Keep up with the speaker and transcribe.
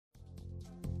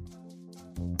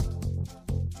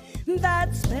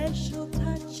That special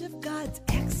touch of God's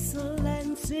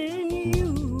excellence in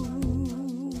you.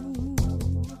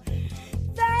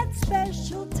 That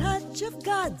special touch of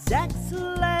God's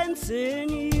excellence in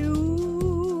you.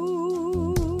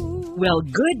 Well,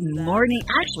 good morning,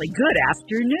 actually good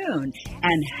afternoon,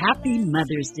 and happy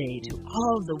Mother's Day to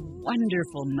all the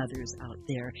wonderful mothers out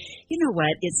there. You know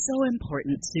what? It's so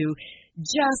important to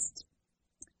just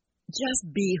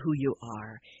be who you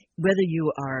are. Whether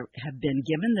you have been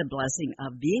given the blessing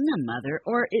of being a mother,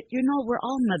 or we're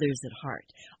all mothers at heart.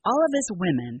 All of us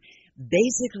women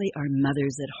basically are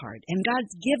mothers at heart, and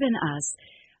God's given us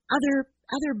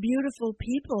other beautiful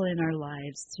people in our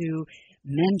lives to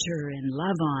mentor and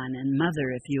love on and mother,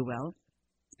 if you will.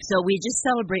 So we just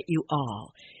celebrate you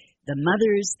all, the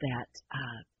mothers that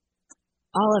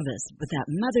all of us with that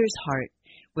mother's heart.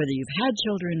 Whether you've had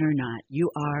children or not, you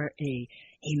are a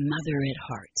mother at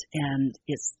heart, and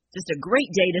it's just a great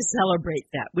day to celebrate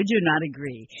that. Would you not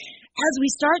agree? As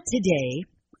we start today,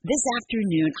 this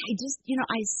afternoon,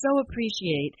 I so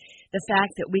appreciate the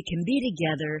fact that we can be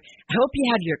together. I hope you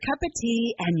have your cup of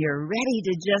tea and you're ready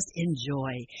to just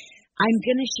enjoy. I'm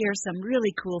going to share some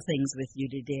really cool things with you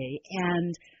today,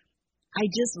 and I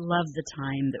just love the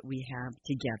time that we have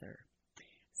together.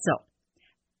 So,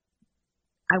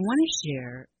 I want to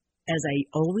share, as I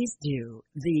always do,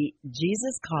 the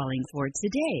Jesus calling for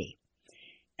today.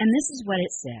 And this is what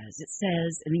it says. It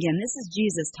says, and again, this is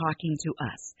Jesus talking to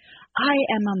us. I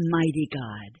am a mighty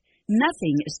God.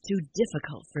 Nothing is too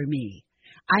difficult for me.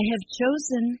 I have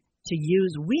chosen to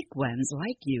use weak ones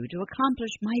like you to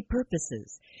accomplish my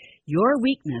purposes. Your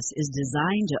weakness is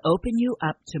designed to open you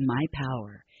up to my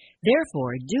power.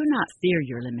 Therefore, do not fear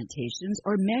your limitations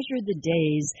or measure the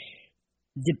days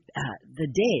if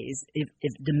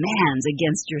demands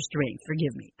against your strength.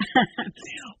 Forgive me.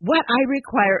 What I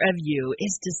require of you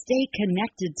is to stay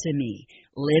connected to me,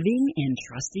 living in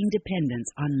trusting dependence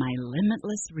on my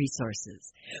limitless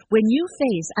resources. When you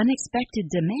face unexpected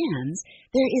demands,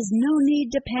 there is no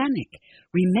need to panic.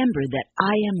 Remember that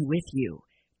I am with you.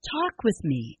 Talk with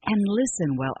me and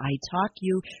listen while I talk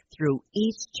you through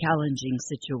each challenging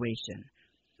situation.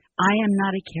 I am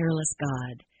not a careless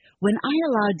God. When I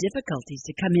allow difficulties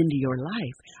to come into your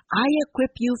life, I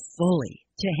equip you fully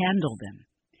to handle them.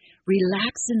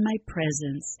 Relax in my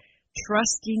presence,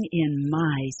 trusting in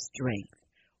my strength.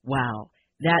 Wow,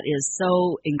 that is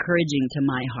so encouraging to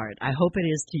my heart. I hope it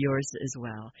is to yours as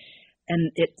well. And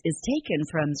it is taken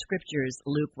from Scriptures,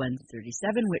 Luke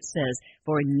 1:37, which says,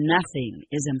 "For nothing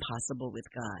is impossible with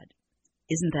God."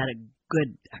 Isn't that a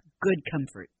good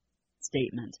comfort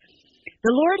statement?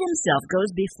 The Lord himself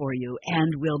goes before you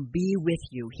and will be with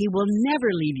you. He will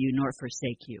never leave you nor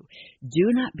forsake you.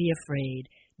 Do not be afraid.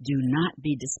 Do not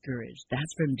be discouraged.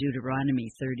 That's from Deuteronomy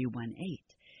 31:8.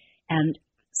 And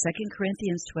 2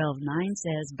 Corinthians 12:9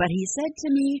 says, "But he said to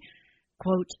me,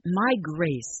 quote, my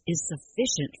grace is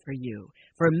sufficient for you,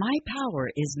 for my power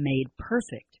is made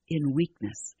perfect in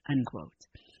weakness," unquote.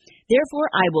 Therefore,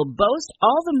 I will boast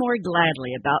all the more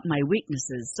gladly about my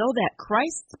weaknesses, so that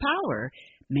Christ's power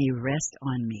may rest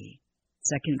on me.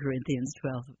 2 Corinthians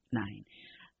 12:9.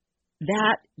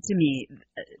 That, to me,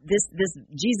 this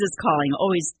Jesus calling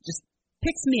always just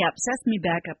picks me up, sets me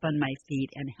back up on my feet,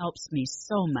 and helps me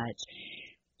so much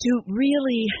to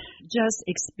really just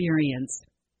experience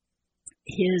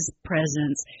his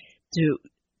presence, to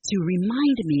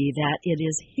remind me that it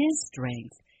is his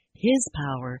strength, his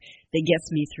power that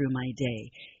gets me through my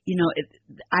day.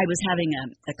 I was having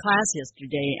a class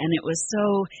yesterday, and it was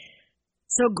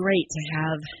so great to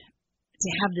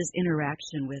have this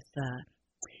interaction with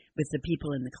the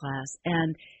people in the class.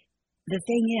 And the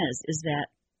thing is that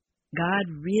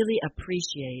God really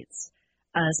appreciates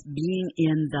us being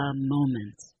in the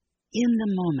moment. In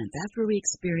the moment. That's where we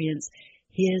experience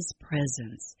his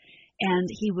presence. And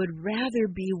he would rather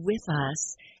be with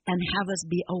us and have us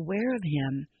be aware of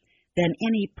him than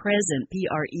any present,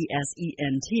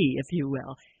 present, if you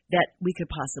will, that we could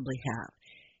possibly have.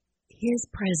 His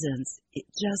presence, it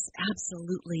just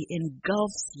absolutely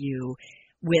engulfs you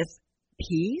with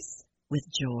peace, with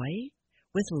joy,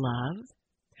 with love,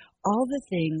 all the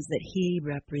things that he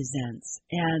represents.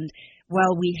 And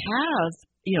while we have,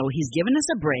 he's given us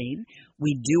a brain,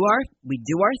 we do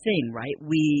our thing, right?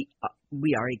 We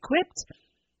are equipped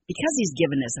because he's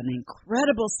given us an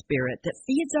incredible spirit that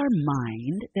feeds our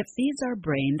mind, that feeds our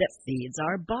brain, that feeds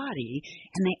our body,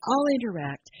 and they all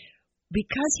interact.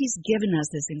 Because he's given us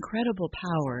this incredible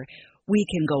power, we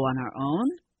can go on our own,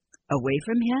 away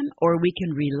from him, or we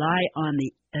can rely on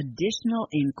the additional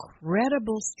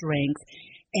incredible strength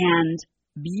and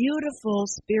beautiful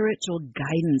spiritual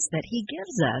guidance that he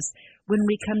gives us when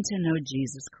we come to know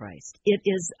Jesus Christ. It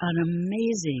is an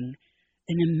amazing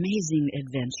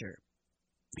adventure.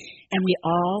 And we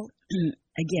all,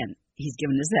 again, he's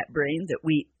given us that brain that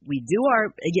we do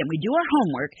our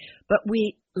homework, but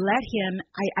we let him,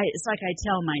 it's like I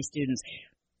tell my students,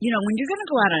 when you're going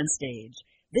to go out on stage,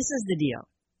 this is the deal.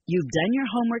 You've done your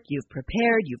homework, you've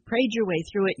prepared, you've prayed your way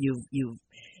through it, you've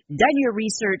done your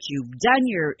research, you've done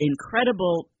your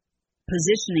incredible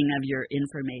positioning of your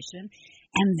information,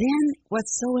 and then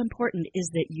what's so important is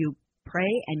that you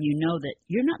pray and you know that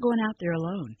you're not going out there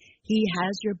alone. He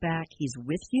has your back, he's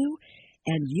with you,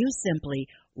 and you simply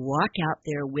walk out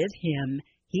there with him.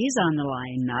 He's on the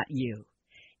line, not you.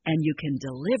 And you can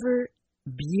deliver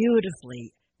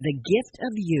beautifully the gift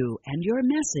of you and your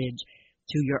message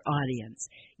to your audience.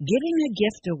 Giving a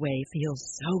gift away feels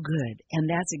so good, and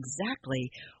that's exactly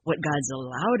what God's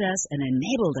allowed us and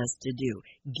enabled us to do.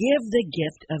 Give the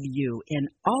gift of you in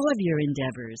all of your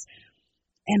endeavors,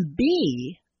 and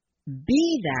be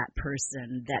that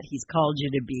person that he's called you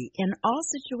to be in all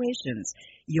situations.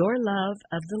 Your love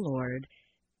of the Lord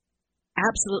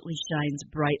absolutely shines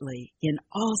brightly in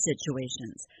all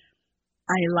situations.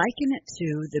 I liken it to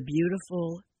the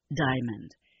beautiful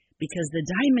diamond, because the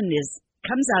diamond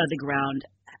comes out of the ground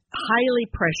highly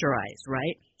pressurized,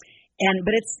 right?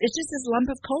 But it's just this lump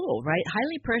of coal, right?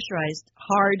 Highly pressurized,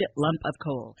 hard lump of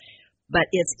coal. But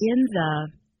it's in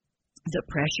the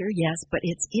pressure, yes, but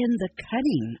it's in the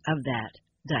cutting of that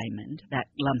diamond, that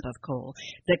lump of coal,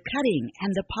 the cutting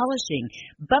and the polishing,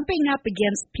 bumping up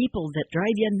against people that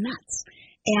drive you nuts,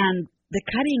 and the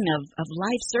cutting of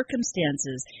life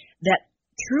circumstances that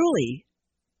truly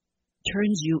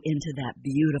turns you into that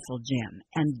beautiful gem.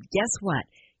 And guess what?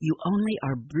 You only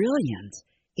are brilliant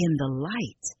in the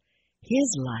light, his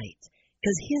light,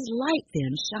 because his light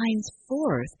then shines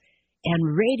forth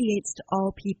and radiates to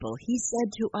all people. He said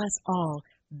to us all,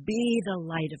 be the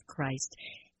light of Christ.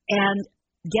 And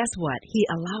guess what? He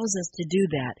allows us to do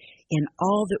that in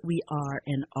all that we are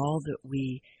and all that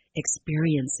we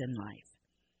experience in life.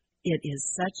 It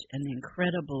is such an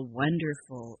incredible,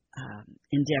 wonderful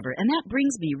endeavor. And that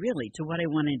brings me really to what I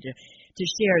wanted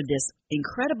to share this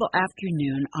incredible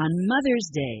afternoon on Mother's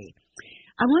Day.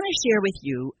 I want to share with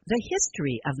you the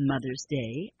history of Mother's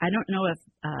Day. I don't know if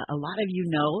a lot of you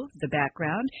know the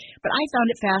background, but I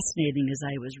found it fascinating as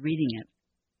I was reading it.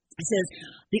 It says,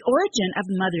 the origin of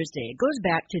Mother's Day goes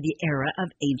back to the era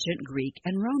of ancient Greek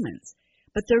and Romans.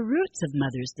 But the roots of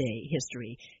Mother's Day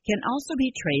history can also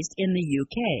be traced in the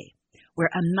UK, where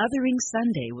a Mothering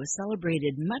Sunday was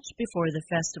celebrated much before the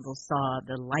festival saw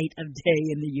the light of day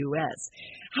in the U.S.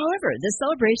 However, the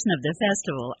celebration of the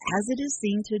festival, as it is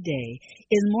seen today,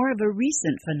 is more of a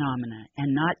recent phenomenon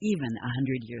and not even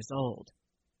 100 years old.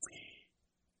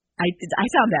 I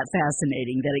found that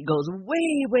fascinating, that it goes way,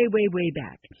 way, way, way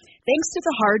back. Thanks to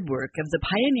the hard work of the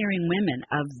pioneering women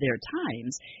of their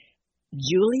times,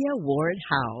 Julia Ward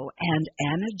Howe and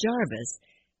Anna Jarvis,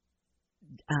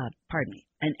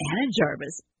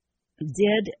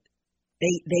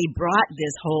 they brought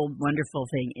this whole wonderful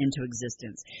thing into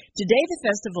existence. Today, the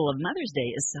Festival of Mother's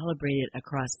Day is celebrated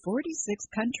across 46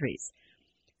 countries,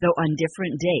 though on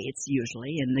different dates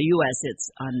usually. In the U.S.,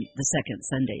 it's on the second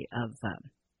Sunday of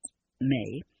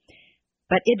May.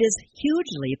 But it is a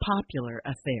hugely popular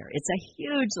affair. It's a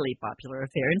hugely popular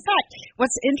affair. In fact,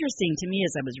 what's interesting to me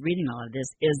as I was reading all of this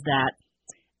is that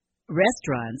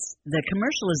restaurants, the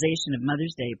commercialization of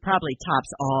Mother's Day probably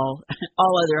tops all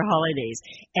other holidays,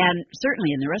 and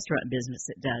certainly in the restaurant business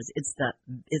it does. It's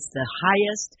the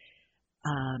highest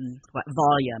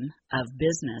volume of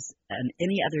business, and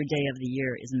any other day of the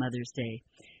year is Mother's Day.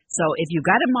 So if you've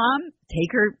got a mom,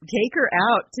 take her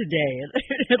out today.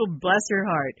 It'll bless her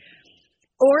heart.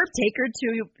 Or take her to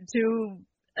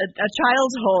a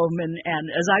child's home, and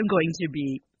as I'm going to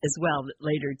be as well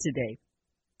later today.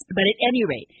 But at any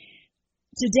rate,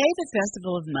 today the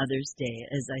Festival of Mother's Day,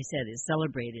 as I said, is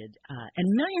celebrated,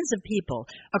 and millions of people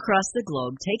across the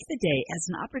globe take the day as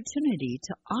an opportunity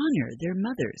to honor their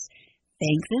mothers,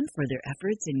 thank them for their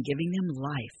efforts in giving them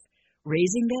life,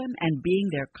 raising them, and being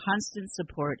their constant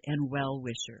support and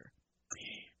well-wisher.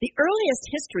 The earliest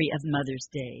history of Mother's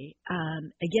Day,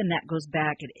 again, that goes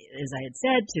back, as I had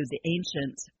said, to the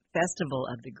ancient festival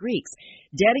of the Greeks.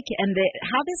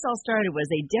 How this all started was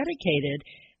they dedicated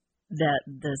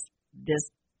this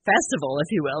festival, if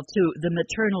you will, to the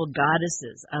maternal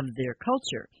goddesses of their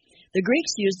culture. The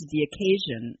Greeks used the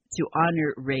occasion to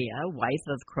honor Rhea, wife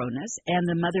of Cronus, and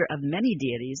the mother of many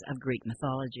deities of Greek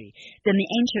mythology. Then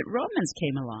the ancient Romans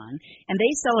came along, and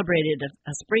they celebrated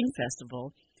a spring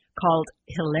festival called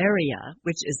Hilaria,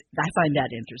 which is, I find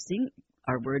that interesting.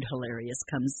 our word hilarious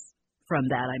comes from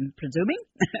that, I'm presuming,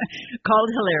 called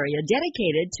Hilaria,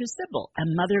 dedicated to Sybil, a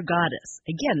mother goddess.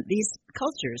 Again, these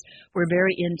cultures were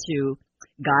very into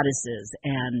goddesses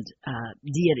and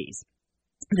deities.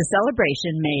 The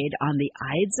celebration made on the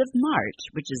Ides of March,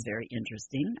 which is very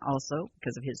interesting also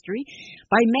because of history,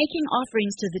 by making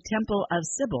offerings to the temple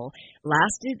of Sybil,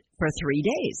 lasted for 3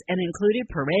 days and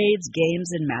included parades,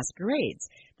 games, and masquerades.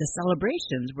 The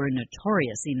celebrations were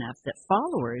notorious enough that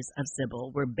followers of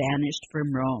Sybil were banished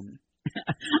from Rome.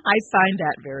 I find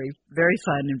that very, very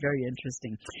fun and very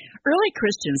interesting. Early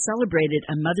Christians celebrated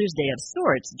a Mother's Day of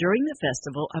sorts during the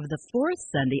festival of the fourth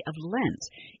Sunday of Lent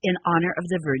in honor of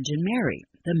the Virgin Mary,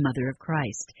 the Mother of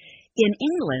Christ. In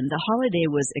England, the holiday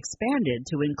was expanded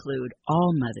to include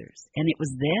all mothers, and it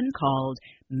was then called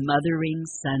Mothering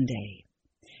Sunday.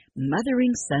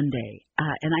 Mothering Sunday.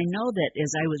 And I know that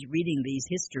as I was reading these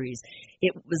histories,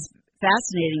 it was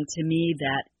fascinating to me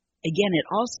that, again, it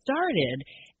all started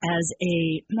as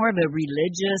a more of a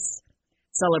religious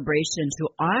celebration to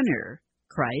honor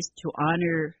Christ, to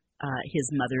honor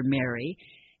his mother Mary.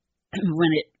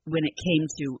 When it came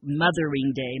to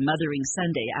Mothering Day, Mothering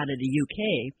Sunday out of the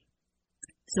UK,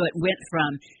 so it went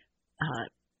from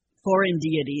foreign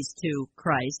deities to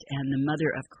Christ and the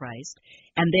mother of Christ,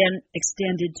 and then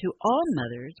extended to all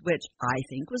mothers, which I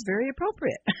think was very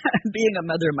appropriate. Being a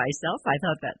mother myself, I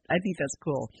think that's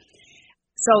cool.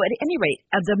 So at any rate,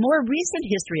 the more recent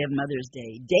history of Mother's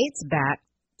Day dates back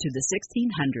to the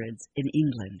 1600s in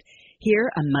England. Here,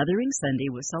 a Mothering Sunday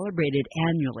was celebrated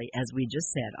annually, as we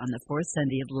just said, on the fourth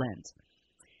Sunday of Lent,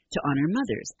 to honor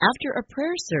mothers. After a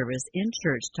prayer service in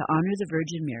church to honor the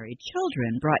Virgin Mary,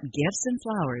 children brought gifts and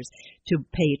flowers to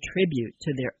pay tribute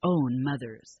to their own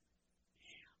mothers.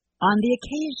 On the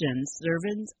occasion,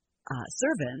 servants,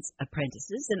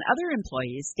 apprentices, and other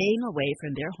employees staying away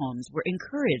from their homes were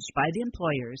encouraged by the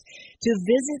employers to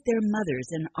visit their mothers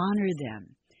and honor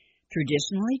them.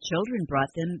 Traditionally, children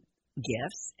brought them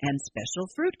gifts and special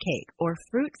fruit cake or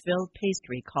fruit-filled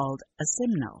pastry called a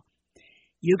simno.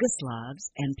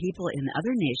 Yugoslavs and people in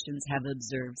other nations have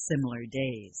observed similar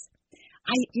days.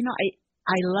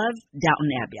 I love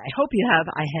Downton Abbey. I hope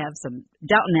I have some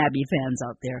Downton Abbey fans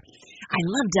out there. I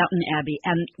love Downton Abbey,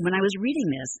 and when I was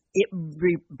reading this, it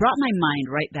brought my mind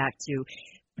right back to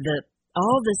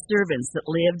all the servants that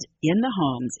lived in the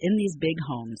homes, in these big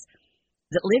homes,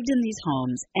 but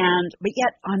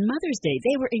yet on Mother's Day,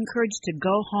 they were encouraged to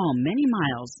go home many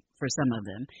miles for some of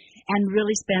them and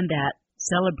really spend that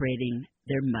celebrating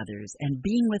their mothers and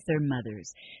being with their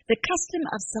mothers. The custom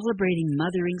of celebrating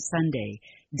Mothering Sunday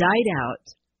died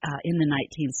out in the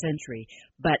 19th century,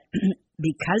 but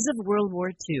because of World War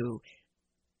II,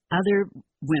 other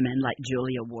women like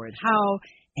Julia Ward Howe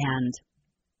and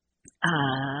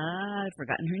I've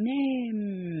forgotten her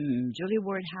name, Julia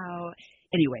Ward Howe,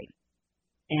 anyway,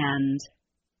 and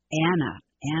Anna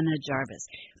Jarvis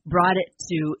brought it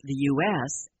to the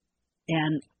U.S.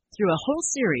 and through a whole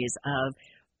series of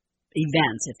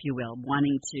events, if you will,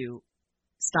 wanting to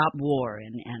stop war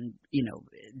and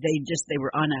they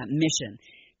were on a mission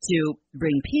to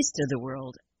bring peace to the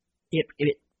world. It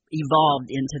evolved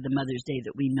into the Mother's Day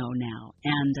that we know now.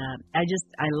 And I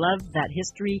love that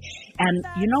history. And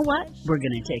you know what? We're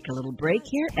going to take a little break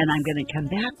here, and I'm going to come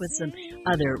back with some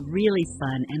other really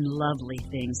fun and lovely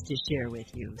things to share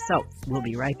with you. So we'll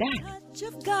be right back. Touch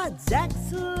of God's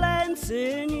excellence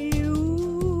in you.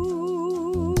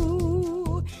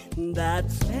 That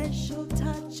special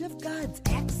touch of God's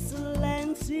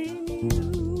excellence in you.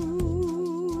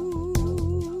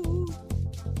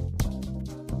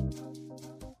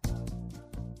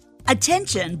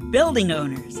 Attention building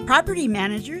owners, property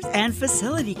managers, and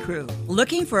facility crew.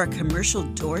 Looking for a commercial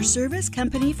door service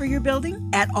company for your building?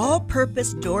 At All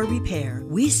Purpose Door Repair,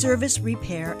 we service,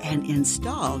 repair, and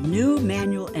install new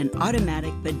manual and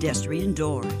automatic pedestrian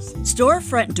doors.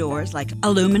 Storefront doors like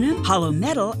aluminum, hollow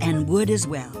metal, and wood as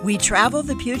well. We travel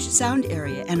the Puget Sound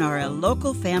area and are a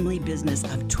local family business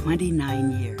of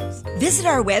 29 years. Visit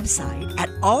our website at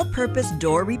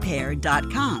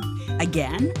allpurposedoorrepair.com.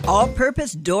 Again,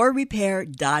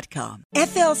 allpurposedoorrepair.com.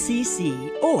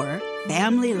 FLCC, or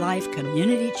Family Life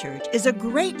Community Church, is a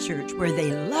great church where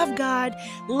they love God,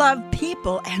 love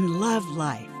people, and love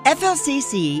life.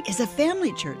 FLCC is a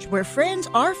family church where friends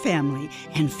are family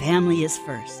and family is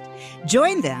first.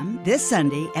 Join them this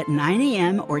Sunday at 9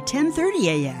 a.m. or 10:30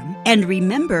 a.m. And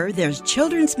remember, there's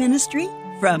children's ministry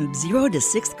from 0 to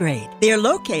 6th grade. They are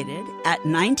located at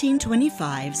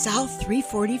 1925 South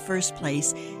 341st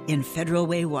Place in Federal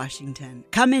Way, Washington.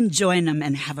 Come and join them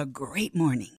and have a great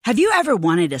morning. Have you ever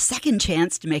wanted a second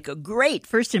chance to make a great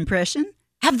first impression?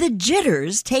 Have the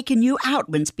jitters taken you out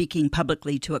when speaking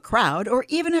publicly to a crowd or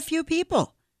even a few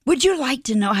people? Would you like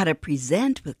to know how to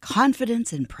present with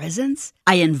confidence and presence?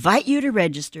 I invite you to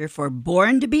register for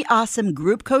Born to be Awesome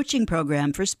group coaching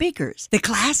program for speakers. The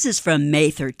class is from May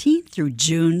 13th through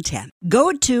June 10th.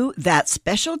 Go to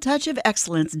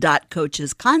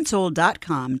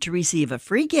thatspecialtouchofexcellence.coachesconsole.com to receive a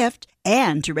free gift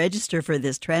and to register for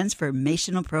this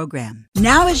transformational program.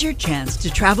 Now is your chance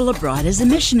to travel abroad as a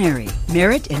missionary.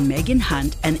 Merritt and Megan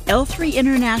Hunt and L3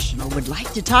 International would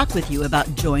like to talk with you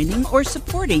about joining or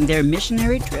supporting their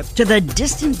missionary trip to the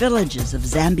distant villages of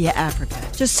Zambia, Africa,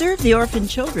 to serve the orphan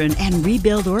children and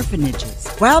rebuild orphanages.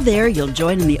 While there, you'll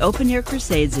join in the open-air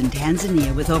crusades in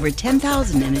Tanzania with over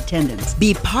 10,000 in attendance.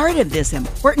 Be part of this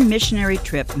important missionary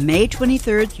trip May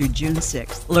 23rd through June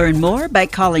 6th. Learn more by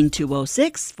calling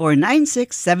 206-496-7311.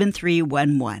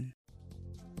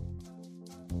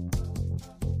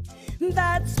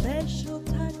 That special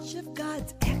touch of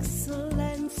God's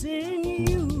excellence in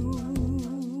you.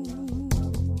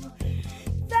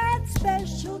 That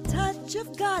special touch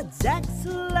of God's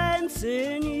excellence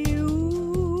in you.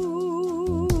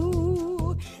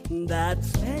 That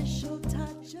special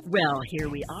touch of Well, here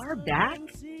we are back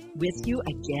with you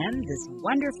again this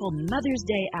wonderful Mother's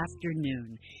Day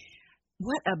afternoon.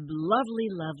 What a lovely,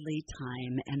 lovely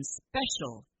time and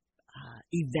special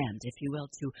event, if you will,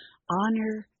 to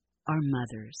honor our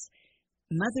mothers.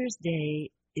 Mother's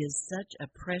Day is such a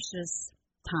precious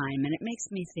time, and it makes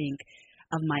me think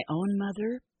of my own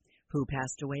mother, who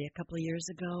passed away a couple of years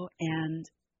ago, and,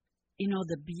 you know,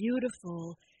 the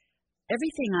beautiful,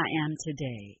 everything I am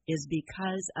today is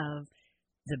because of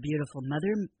the beautiful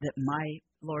mother that my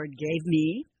Lord gave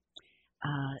me,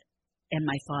 and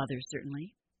my father,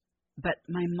 certainly. But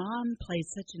my mom played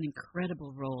such an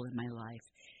incredible role in my life,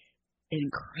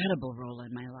 and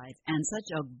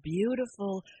such a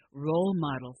beautiful role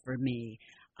model for me.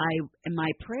 And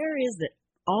my prayer is that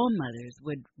all mothers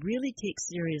would really take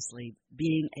seriously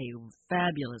being a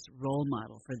fabulous role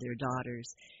model for their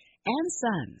daughters and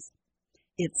sons.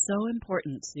 It's so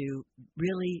important to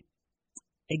really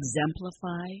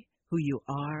exemplify who you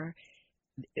are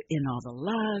in all the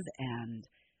love and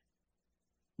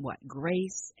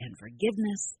grace and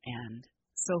forgiveness and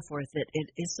so forth, that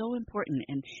it is so important.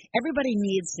 And everybody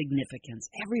needs significance.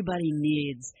 Everybody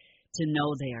needs to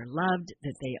know they are loved,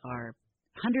 that they are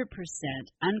 100%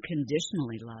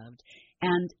 unconditionally loved.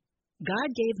 And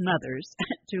God gave mothers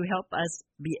to help us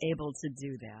be able to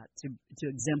do that, to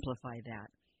exemplify that.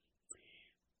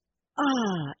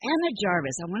 Anna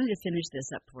Jarvis, I wanted to finish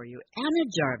this up for you. Anna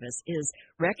Jarvis is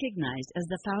recognized as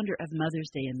the founder of Mother's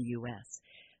Day in the U.S.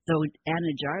 Though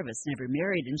Anna Jarvis never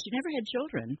married and she never had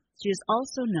children, she is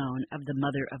also known as the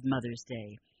mother of Mother's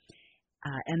Day.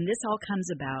 And this all comes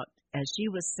about as she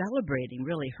was celebrating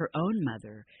really her own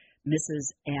mother, Mrs.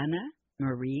 Anna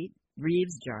Marie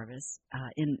Reeves Jarvis,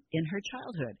 in her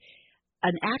childhood.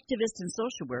 An activist and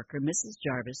social worker, Mrs.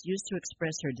 Jarvis, used to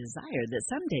express her desire that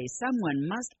someday someone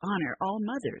must honor all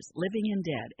mothers, living and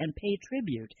dead, and pay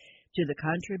tribute to the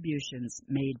contributions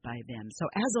made by them. So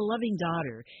as a loving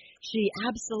daughter, she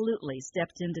absolutely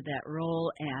stepped into that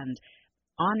role and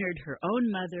honored her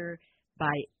own mother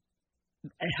by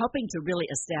helping to really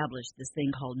establish this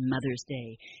thing called Mother's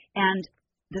Day. And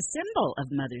the symbol of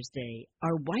Mother's Day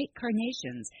are white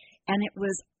carnations, and it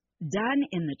was done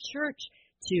in the church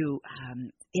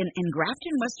in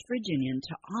Grafton, West Virginia,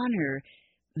 to honor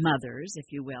mothers, if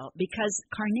you will, because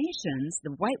carnations,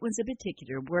 the white ones in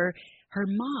particular, were her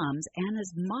mom's,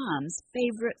 Anna's mom's,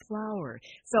 favorite flower.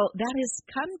 So that has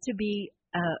come to be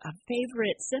a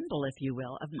favorite symbol, if you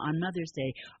will, on Mother's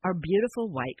Day, are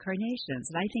beautiful white carnations.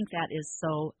 And I think that is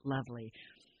so lovely.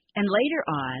 And later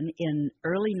on, in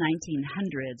early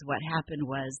 1900s, what happened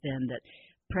was then that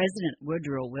President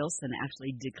Woodrow Wilson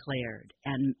actually declared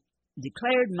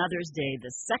Mother's Day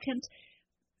the second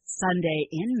Sunday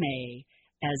in May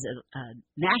as a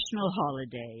national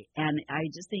holiday, and I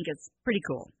just think it's pretty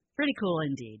cool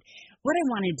indeed. What I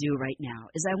want to do right now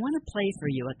is I want to play for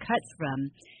you a cut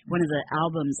from one of the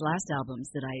last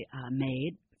albums that I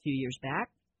made a few years back,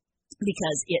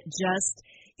 because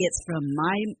it's from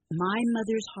my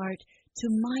mother's heart to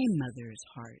my mother's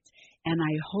heart, and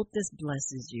I hope this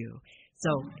blesses you.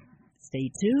 So stay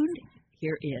tuned.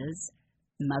 Here is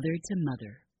Mother to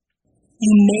Mother.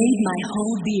 You made my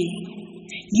whole being.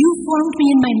 You formed me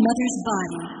in my mother's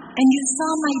body, and you saw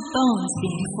my bones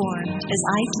being formed as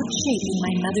I took shape in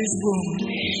my mother's womb.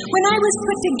 When I was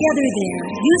put together there,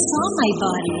 you saw my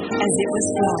body as it was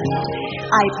formed.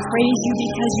 I praise you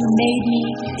because you made me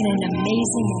in an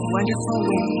amazing and wonderful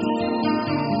way.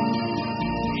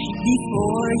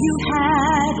 Before you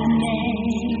had a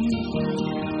name,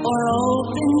 or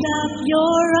opened up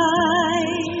your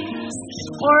eyes,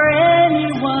 or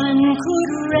anyone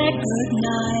could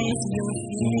recognize your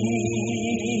face.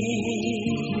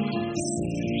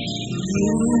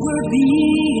 You were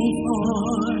being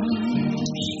formed,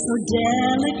 so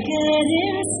delicate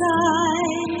in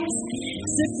size,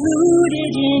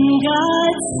 secluded in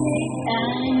God's safe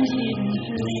and hidden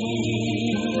place.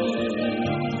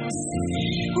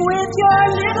 With your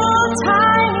little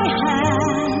tiny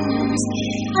hands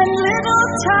and little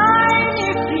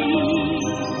tiny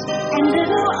feet and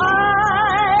little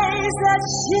eyes that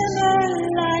shimmer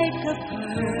like a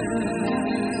pearl,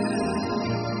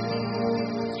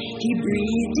 He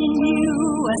breathed in you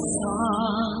a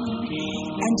song,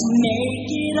 and to make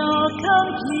it all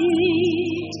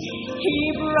complete, He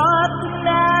brought the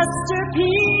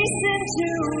masterpiece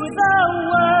into the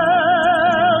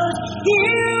world.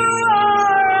 You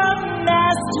are a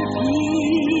masterpiece,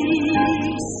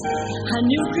 a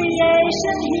new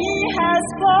creation He has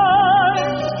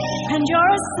formed, and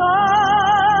you're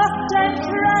soft and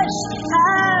fresh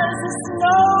as a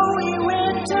snowy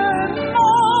winter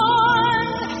morn.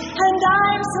 And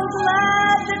I'm so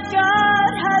glad that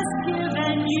God has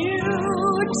given you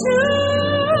to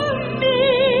me,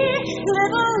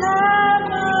 little Lamb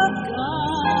of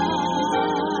God.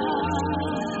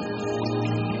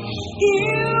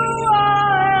 You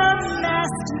are a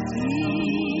masterpiece.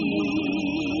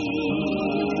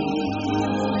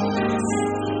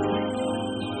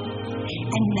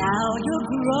 And now you're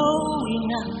growing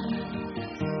up.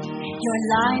 Your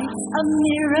life's a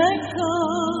miracle.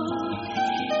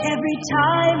 Every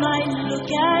time I look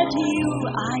at you,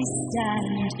 I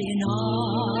stand in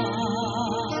awe.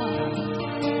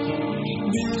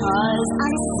 Because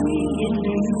I see in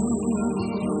you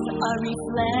a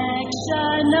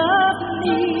reflection of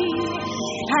me,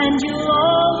 and you'll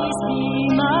always be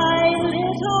my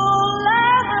little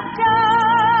Lamb of God.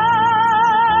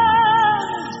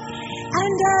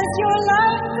 And as your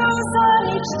life goes on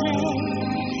each day,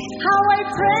 how I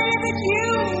pray that you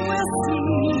will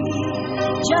see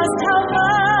just how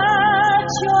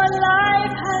much your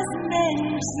life has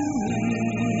meant to me.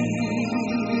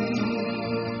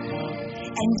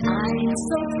 And I'm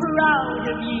so proud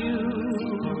of you.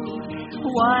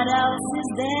 What else is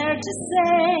there to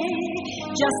say?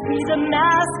 Just be the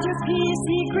masterpiece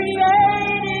He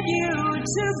created you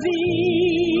to be.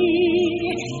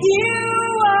 You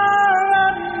are a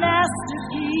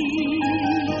masterpiece,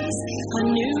 a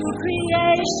new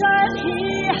creation He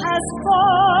has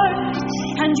formed,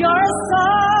 and you're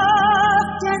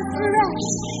soft and fresh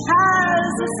as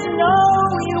a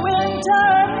snowy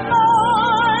winter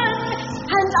morn.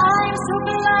 And I'm so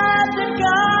glad that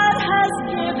God has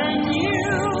given you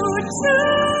to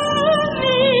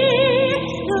me,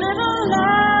 little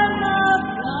Lamb of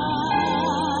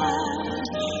God.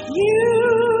 You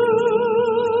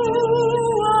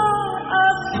are a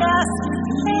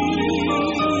masterpiece.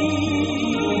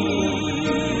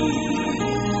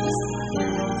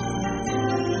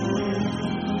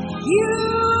 You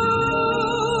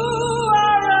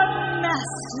are a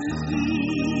masterpiece.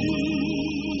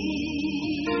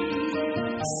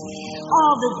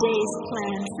 All the days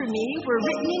planned for me were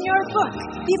written in your book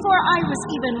before I was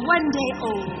even one day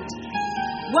old.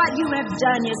 What you have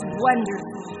done is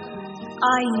wonderful.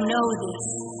 I know this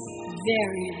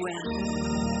very well.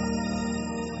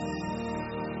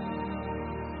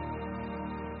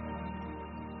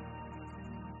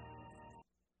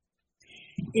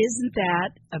 Isn't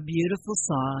that a beautiful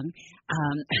song?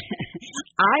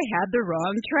 I had the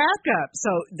wrong track up.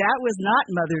 So that was not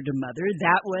Mother to Mother.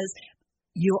 That was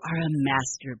You Are a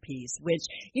Masterpiece, which,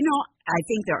 you know, I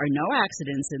think there are no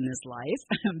accidents in this life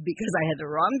because I had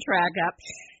the wrong track up.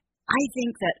 I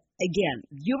think that, again,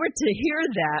 you were to hear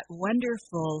that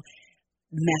wonderful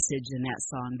message in that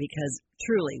song, because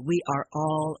truly we are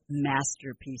all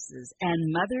masterpieces.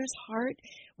 And mother's heart,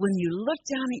 when you look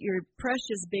down at your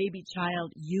precious baby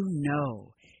child, you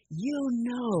know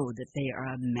that they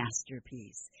are a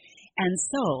masterpiece. And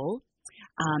so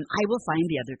I will find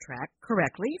the other track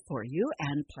correctly for you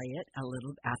and play it a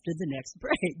little after the next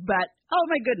break. But oh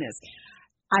my goodness,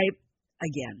 I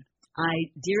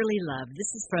dearly love,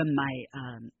 this is from my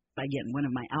one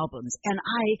of my albums, and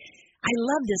I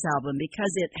love this album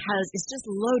because it's just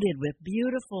loaded with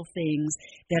beautiful things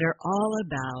that are all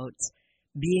about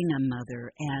being a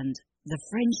mother and the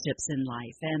friendships in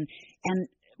life and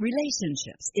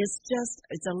relationships.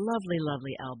 It's a lovely,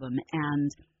 lovely album, and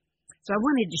so I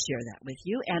wanted to share that with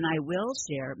you, and I will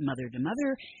share Mother to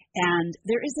Mother, and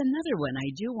there is another one I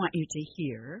do want you to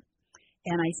hear,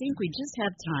 and I think we just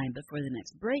have time before the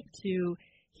next break to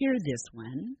hear this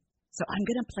one, so I'm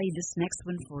going to play this next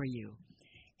one for you.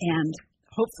 And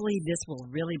hopefully this will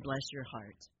really bless your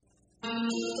heart.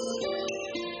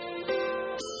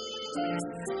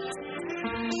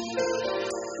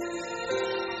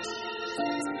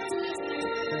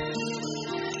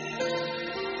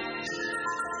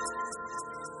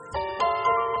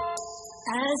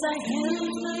 As I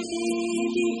held my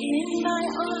baby in my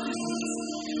arms,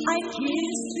 I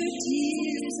kissed her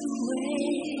tears away.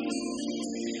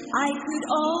 I could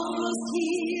almost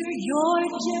hear your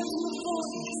gentle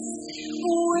voice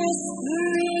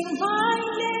whispering my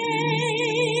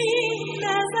name.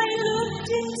 As I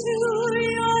looked into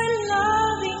your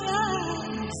loving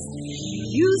eyes,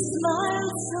 you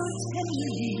smiled so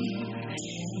tenderly.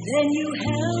 Then you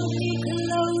held me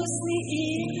closely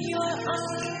in your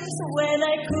arms when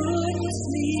I couldn't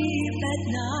sleep at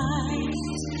night.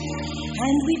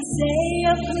 And we'd say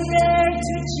a prayer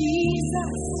to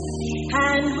Jesus,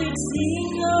 and we'd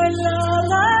sing our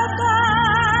lullabies.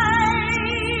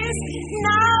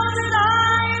 Now that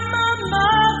I'm a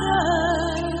mother,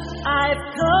 I've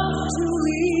come to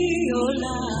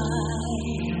realize,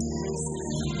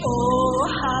 oh,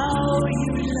 how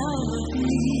you love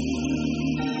me.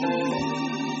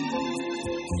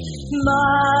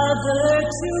 Mother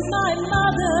to my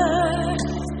mother,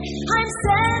 I'm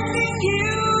sending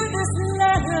you this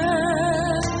letter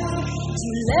to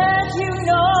let you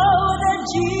know that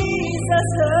Jesus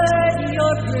heard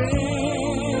your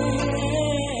prayers.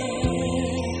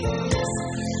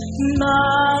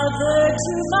 Mother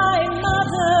to my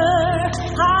mother,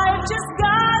 I've just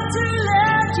got to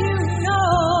let you know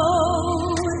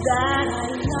that I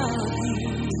love you.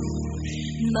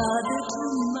 Mother to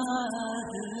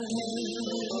mother.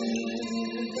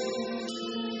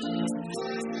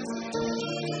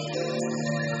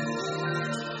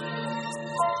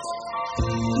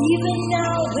 Even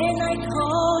now when I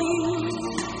call you,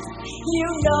 you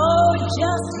know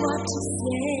just what to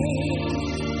say.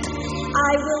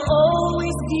 I will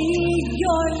always be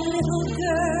your little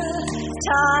girl.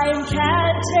 Time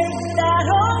can't take that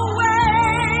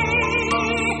away.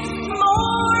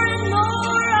 More and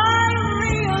more I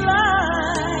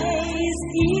realize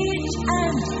each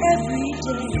and every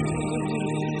day.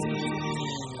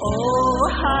 Oh,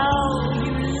 how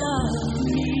you love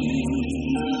me.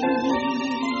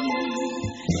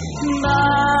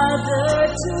 Mother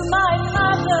to my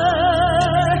mother,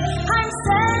 I'm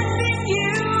sending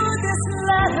you this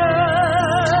letter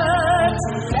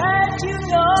to let you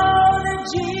know that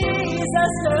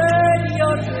Jesus heard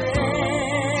your prayers.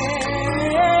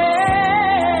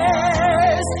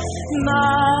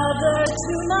 Mother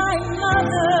to my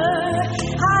mother,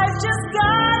 I've just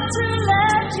got to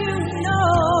let you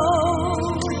know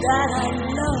that I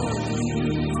love you.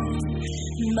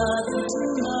 Mother to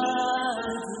mother.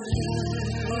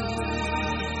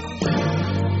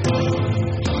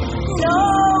 No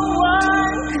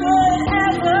one could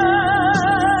ever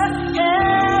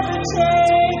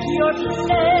take your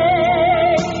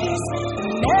place.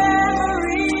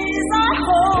 Memories I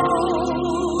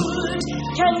hold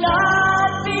cannot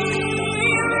be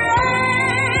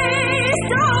erased.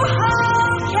 Oh, how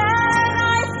can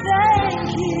I thank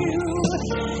you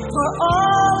for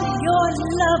all your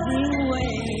loving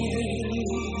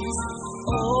ways?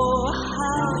 Oh,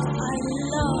 how I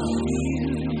love you.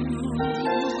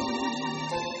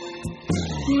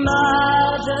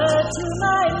 Mother to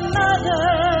my mother,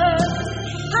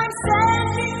 I'm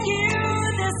sending you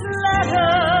this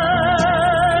letter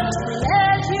to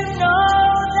let you know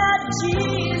that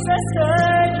Jesus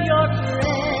heard your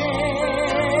prayers.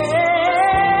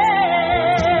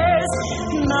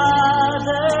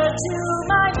 Mother to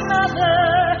my mother,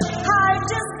 I've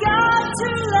just got to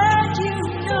let you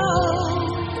know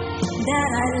that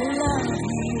I love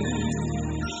you.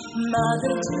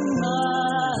 Mother to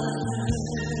mother.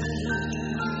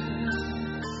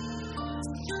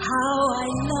 How I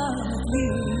love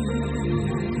you,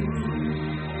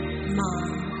 Mom.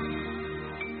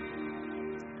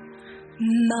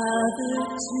 Mother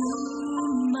to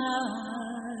mother.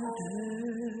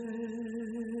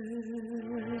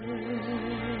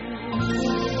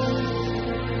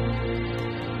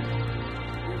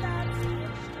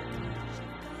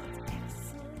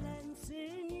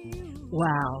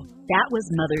 Wow, that was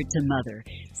Mother to Mother.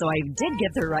 So I did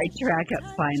get the right track up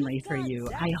finally for you.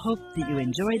 I hope that you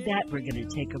enjoyed that. We're going to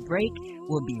take a break.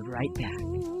 We'll be right back.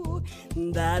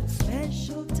 That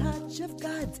special touch of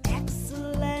God's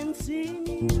excellence in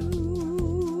you.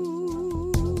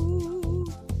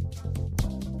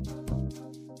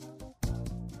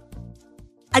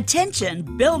 A Attention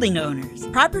building owners,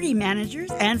 property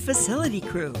managers, and facility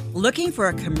crew. Looking for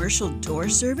a commercial door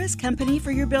service company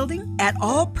for your building? At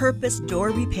All Purpose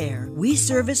Door Repair, we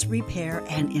service, repair,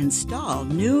 and install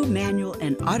new manual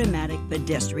and automatic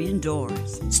pedestrian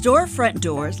doors. Storefront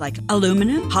doors like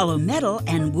aluminum, hollow metal,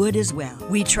 and wood as well.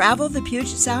 We travel the Puget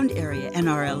Sound area and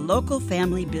are a local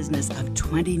family business of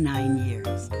 29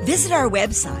 years. Visit our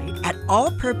website at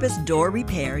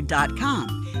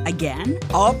allpurposedoorrepair.com. Again,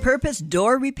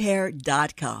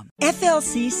 allpurposedoorrepair.com.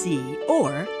 FLCC,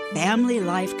 or Family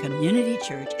Life Community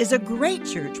Church, is a great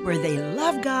church where they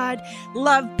love God,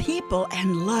 love people,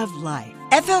 and love life.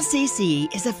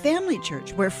 FLCC is a family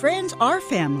church where friends are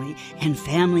family and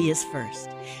family is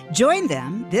first. Join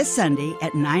them this Sunday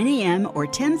at 9 a.m. or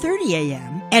 10:30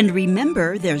 a.m. And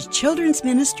remember, there's children's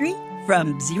ministry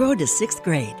from 0 to 6th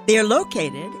grade. They are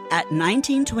located at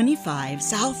 1925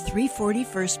 South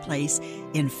 341st Place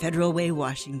in Federal Way,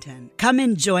 Washington. Come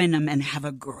and join them and have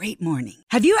a great morning.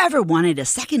 Have you ever wanted a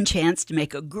second chance to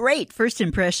make a great first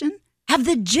impression? Have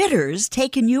the jitters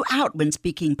taken you out when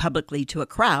speaking publicly to a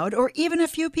crowd or even a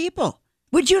few people?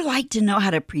 Would you like to know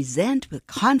how to present with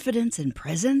confidence and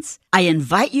presence? I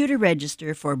invite you to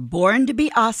register for Born to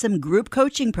Be Awesome group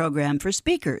coaching program for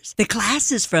speakers. The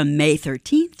class is from May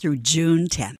 13th through June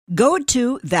 10th. Go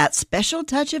to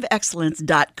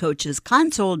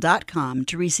thatspecialtouchofexcellence.coachesconsole.com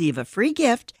to receive a free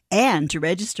gift and to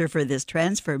register for this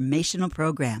transformational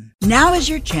program. Now is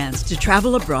your chance to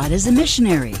travel abroad as a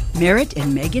missionary. Merritt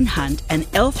and Megan Hunt and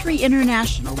L3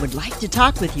 International would like to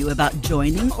talk with you about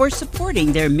joining or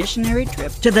supporting their missionary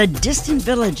trip to the distant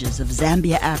villages of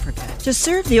Zambia, Africa, to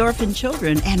serve the orphan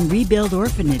children and rebuild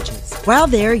orphanages. While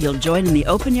there, you'll join in the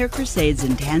open-air crusades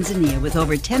in Tanzania with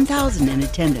over 10,000 in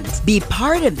attendance. Be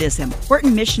part of this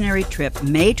important missionary trip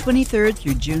May 23rd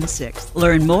through June 6th.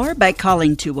 Learn more by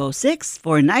calling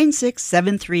 206-496-7311.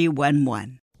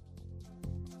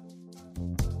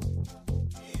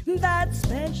 That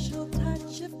special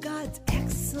touch of God's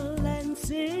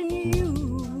excellence in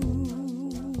you.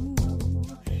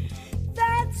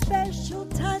 That special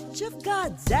touch of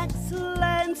God's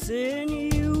excellence in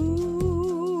you.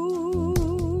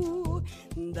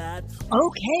 That's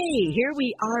Okay, here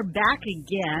we are back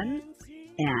again,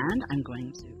 and I'm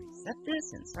going to reset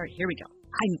this and start. Here we go.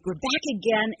 We're back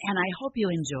again, and I hope you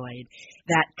enjoyed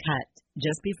that cut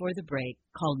just before the break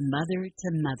called Mother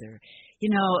to Mother. You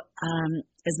know,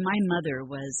 as my mother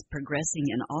was progressing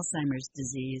in Alzheimer's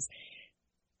disease,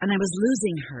 and I was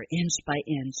losing her inch by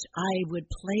inch, I would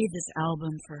play this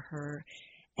album for her,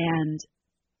 and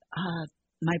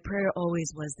my prayer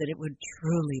always was that it would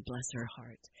truly bless her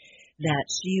heart, that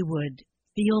she would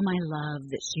feel my love,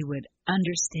 that she would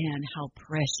understand how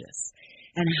precious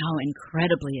and how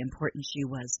incredibly important she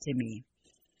was to me,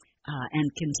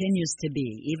 and continues to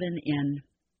be, even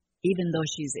though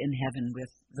she's in heaven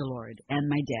with the Lord and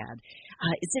my dad.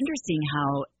 It's interesting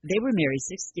how they were married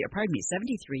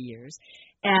 73 years,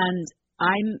 and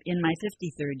I'm in my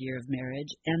 53rd year of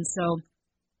marriage, and so,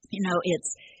 you know,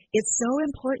 it's so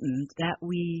important that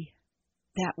we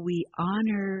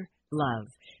honor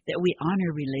love, that we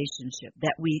honor relationship,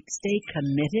 that we stay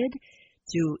committed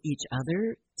to each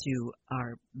other, to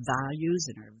our values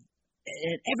and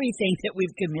everything that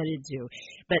we've committed to.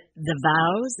 But the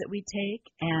vows that we take,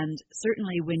 and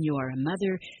certainly when you are a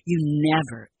mother, you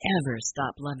never, ever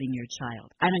stop loving your child.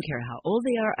 I don't care how old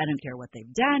they are. I don't care what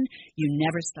they've done. You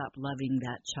never stop loving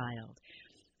that child.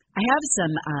 I have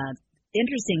some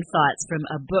interesting thoughts from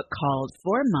a book called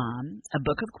For Mom, a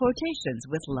book of quotations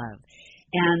with love.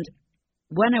 And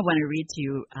one I want to read to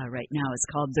you right now is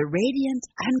called The Radiant,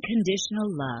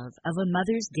 Unconditional Love of a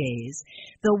Mother's Gaze,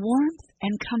 the Warmth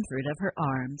and Comfort of Her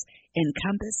Arms,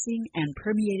 Encompassing and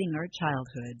Permeating Our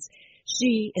Childhoods.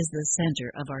 She is the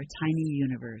center of our tiny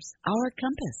universe, our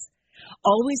compass.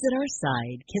 Always at our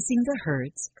side, kissing the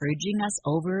hurts, urging us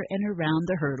over and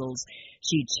around the hurdles,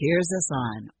 she cheers us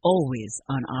on, always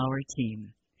on our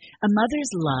team. A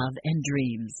mother's love and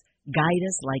dreams guide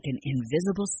us like an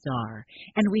invisible star,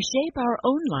 and we shape our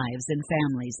own lives and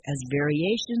families as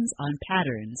variations on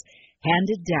patterns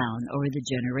handed down over the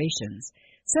generations,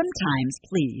 sometimes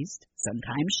pleased,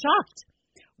 sometimes shocked.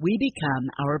 We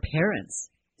become our parents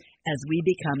as we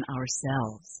become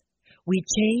ourselves. We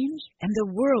change, and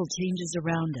the world changes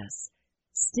around us.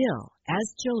 Still,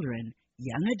 as children,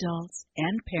 young adults,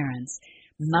 and parents,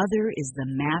 Mother is the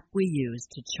map we use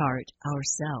to chart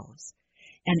ourselves.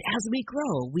 And as we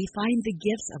grow, we find the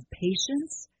gifts of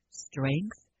patience,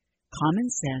 strength, common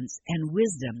sense, and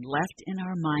wisdom left in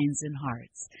our minds and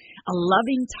hearts, a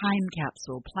loving time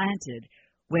capsule planted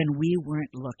when we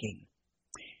weren't looking.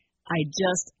 I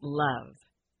just love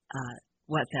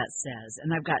what that says.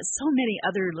 And I've got so many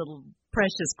other little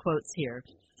precious quotes here.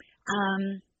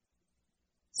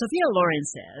 Sophia Loren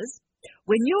says,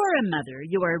 when you are a mother,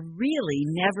 you are really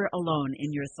never alone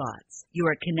in your thoughts. You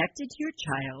are connected to your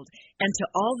child and to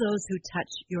all those who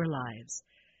touch your lives.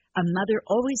 A mother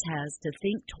always has to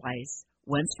think twice,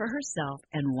 once for herself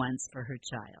and once for her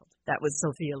child. That was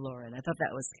Sophia Loren. I thought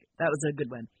that was a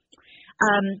good one.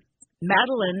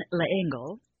 Madeline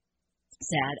L'Engle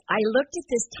said, I looked at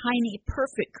this tiny,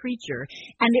 perfect creature,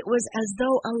 and it was as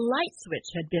though a light switch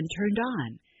had been turned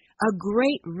on. A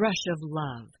great rush of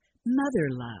love, mother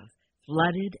love,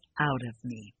 flooded out of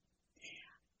me.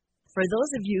 For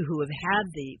those of you who have had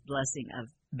the blessing of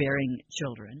bearing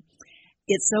children,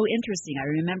 it's so interesting.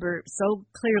 I remember so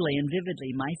clearly and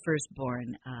vividly my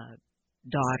firstborn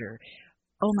daughter.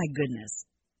 Oh, my goodness.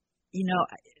 You know,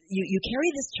 you carry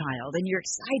this child, and you're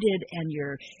excited, and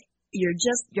you're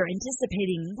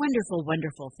anticipating wonderful,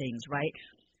 wonderful things, right?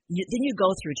 Then you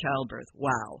go through childbirth.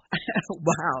 Wow.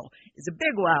 Wow. It's a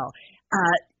big wow.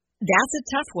 That's a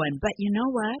tough one, but you know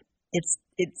what? It's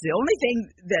the only thing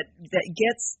that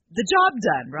gets the job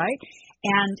done, right?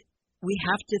 And we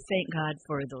have to thank God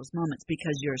for those moments,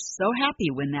 because you're so happy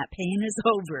when that pain is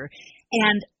over.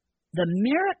 And the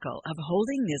miracle of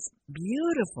holding this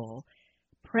beautiful,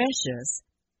 precious,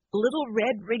 little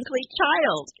red, wrinkly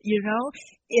child, you know,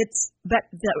 but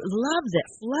the love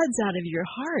that floods out of your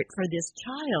heart for this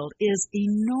child is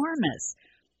enormous.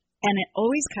 And it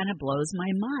always kind of blows my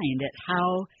mind at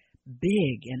how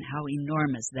big and how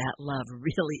enormous that love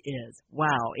really is.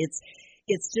 Wow,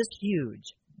 it's just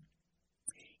huge.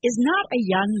 Is not a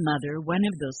young mother one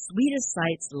of those sweetest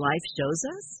sights life shows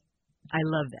us? I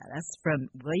love that. That's from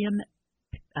William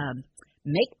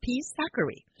Makepeace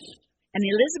Thackeray. And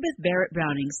Elizabeth Barrett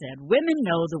Browning said, women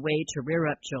know the way to rear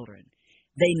up children.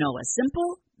 They know a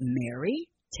simple, merry,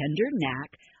 tender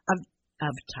knack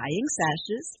of tying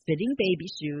sashes, fitting baby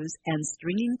shoes, and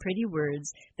stringing pretty words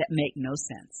that make no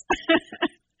sense.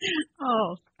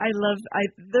 Oh,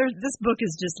 this book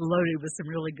is just loaded with some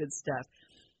really good stuff.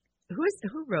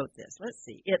 Who wrote this? Let's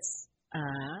see. It's,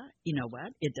 you know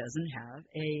what? It doesn't have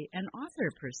an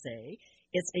author per se.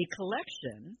 It's a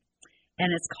collection,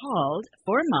 and it's called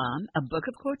For Mom, A Book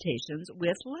of Quotations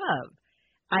with Love.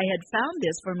 I had found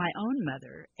this for my own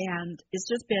mother, and it's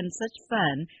just been such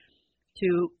fun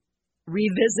to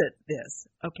revisit this,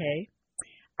 okay?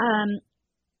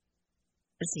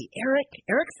 Let's see.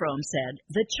 Eric Fromm said,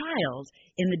 the child,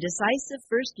 in the decisive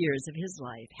first years of his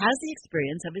life, has the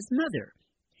experience of his mother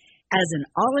as an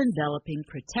all-enveloping,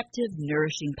 protective,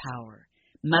 nourishing power.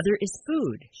 Mother is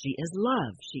food. She is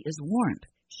love. She is warmth.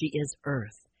 She is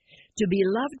earth. To be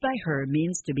loved by her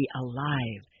means to be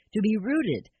alive, to be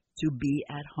rooted, to be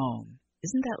at home.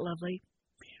 Isn't that lovely?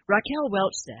 Raquel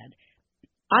Welch said,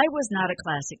 I was not a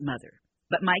classic mother,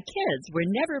 but my kids were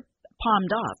never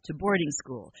palmed off to boarding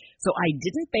school, so I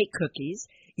didn't bake cookies.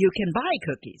 You can buy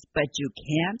cookies, but you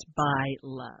can't buy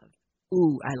love.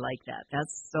 Ooh, I like that.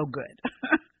 That's so good.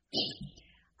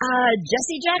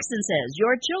 Jesse Jackson says,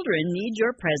 your children need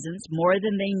your presence more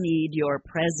than they need your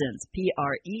presence.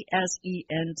 Presents.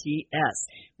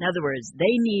 In other words,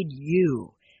 they need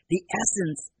you, the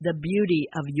essence, the beauty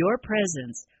of your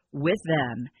presence with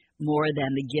them more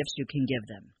than the gifts you can give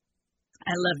them.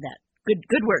 I love that.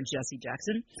 Good work, Jesse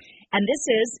Jackson. And this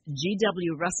is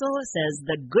G.W. Russell says,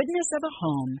 the goodness of a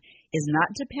home is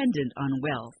not dependent on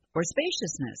wealth or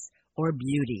spaciousness or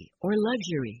beauty or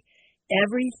luxury.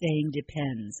 Everything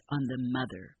depends on the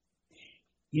mother.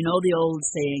 You know the old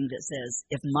saying that says,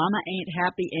 if mama ain't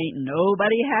happy, ain't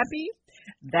nobody happy?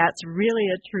 That's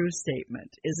really a true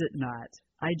statement, is it not?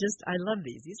 I love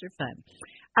these. These are fun.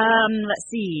 Let's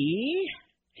see.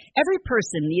 Every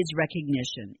person needs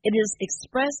recognition. It is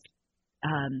expressed,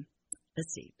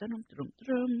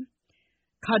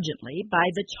 cogently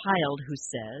by the child who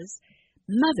says,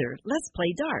 Mother, let's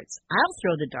play darts. I'll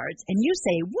throw the darts, and you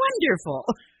say, wonderful.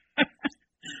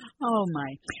 Oh, my.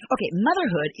 Okay,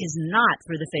 motherhood is not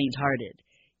for the faint-hearted.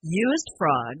 Used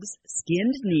frogs,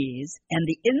 skinned knees, and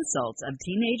the insults of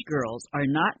teenage girls are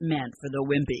not meant for the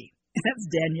wimpy.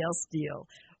 That's Danielle Steele.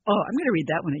 Oh, I'm going to read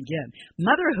that one again.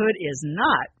 Motherhood is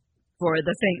not for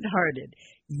the faint-hearted.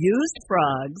 Used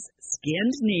frogs,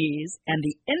 skinned knees, and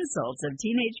the insults of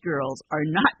teenage girls are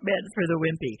not meant for the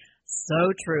wimpy.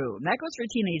 So true. And that goes for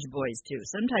teenage boys, too.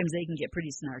 Sometimes they can get pretty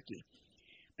snarky.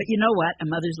 But you know what? A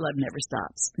mother's love never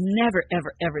stops. Never,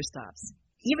 ever, ever stops.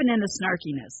 Even in the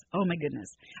snarkiness. Oh, my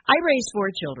goodness. I raised 4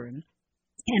 children,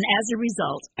 And as a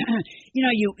result,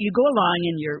 you go along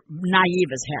and you're naive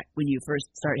as heck when you first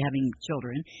start having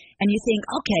children, and you think,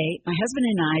 okay, my husband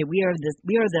and I, we are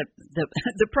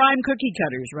the prime cookie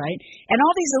cutters, right? And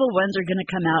all these little ones are going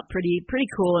to come out pretty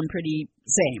cool and pretty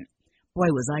same.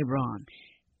 Boy, was I wrong.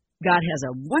 God has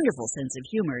a wonderful sense of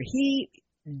humor. He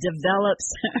develops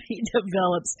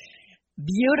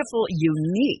beautiful,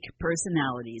 unique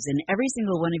personalities in every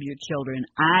single one of your children.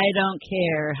 I don't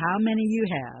care how many you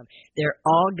have. They're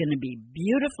all going to be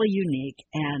beautifully unique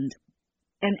and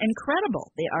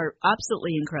incredible. They are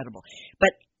absolutely incredible.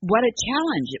 But what a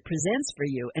challenge it presents for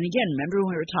you. And again, remember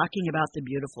when we were talking about the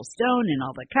beautiful stone and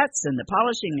all the cuts and the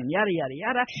polishing and yada, yada,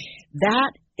 yada?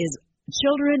 That is,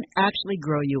 children actually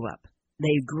grow you up.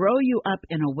 They grow you up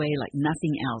in a way like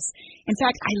nothing else. In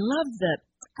fact, I love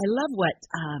what,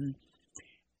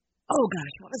 oh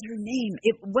gosh, what was her name?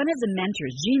 One of the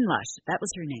mentors, Jean Lush, that was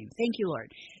her name. Thank you,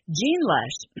 Lord. Jean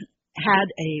Lush had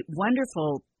a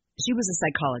wonderful, she was a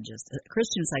psychologist, a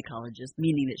Christian psychologist,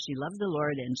 meaning that she loved the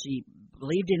Lord and she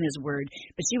believed in His Word,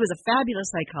 but she was a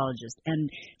fabulous psychologist. And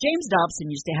James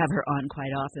Dobson used to have her on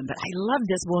quite often, but I loved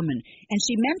this woman. And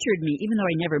she mentored me, even though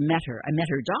I never met her. I met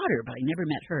her daughter, but I never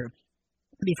met her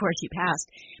before she passed.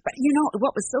 But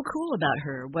what was so cool about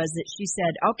her was that she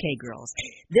said, okay, girls,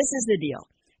 this is the deal.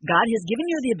 God has given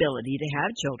you the ability to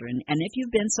have children, and if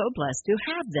you've been so blessed to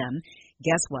have them,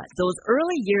 guess what? Those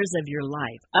early years of your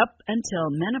life, up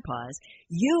until menopause,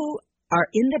 you are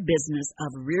in the business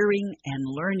of rearing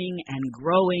and learning and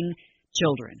growing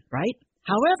children, right?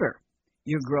 However,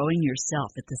 you're growing yourself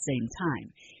at the same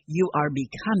time. You are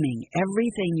becoming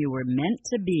everything you were meant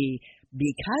to be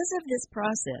because of this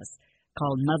process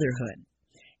called motherhood.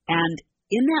 And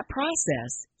in that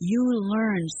process, you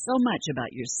learn so much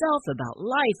about yourself, about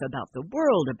life, about the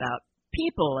world, about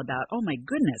people, about, oh my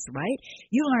goodness, right?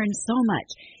 You learn so much.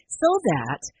 So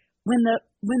that when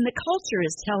the culture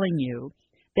is telling you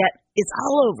that it's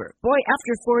all over, boy,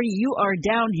 after 40, you are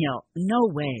downhill.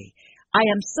 No way.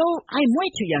 I'm way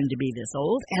too young to be this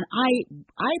old, and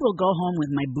I will go home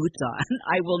with my boots on.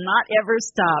 I will not ever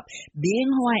stop being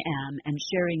who I am and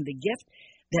sharing the gift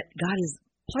that God has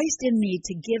placed in me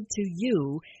to give to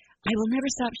you. I will never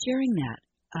stop sharing that.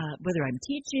 Whether I'm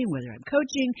teaching, whether I'm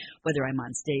coaching, whether I'm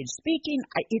on stage speaking,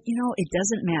 it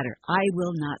doesn't matter. I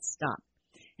will not stop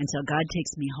until God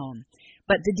takes me home.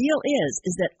 But the deal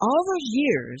is that all those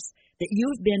years that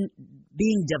you've been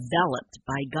being developed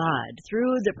by God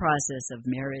through the process of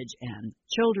marriage and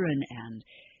children, and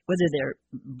whether they're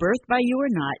birthed by you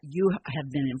or not, you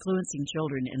have been influencing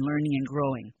children and learning and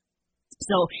growing.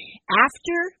 So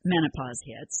after menopause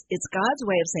hits, it's God's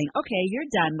way of saying, okay, you're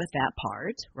done with that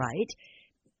part, right?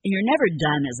 You're never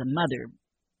done as a mother,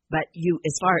 but you,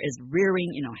 as far as rearing,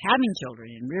 having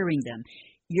children and rearing them,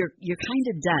 you're kind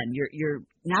of done. You're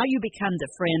now you become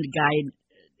the friend,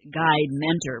 guide,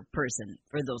 mentor person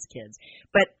for those kids,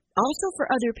 but also for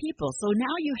other people. So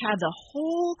now you have the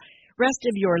whole rest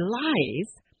of your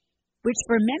life, which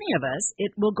for many of us, it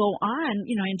will go on,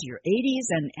 into your 80s.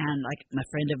 And like my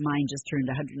friend of mine just turned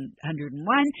 101,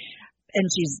 and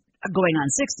she's going on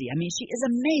 60. I mean, she is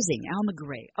amazing. Alma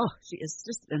Gray. Oh, she is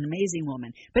just an amazing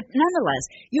woman. But nonetheless,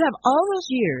 you have all those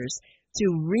years to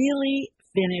really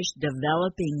finish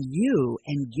developing you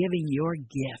and giving your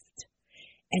gift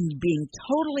and being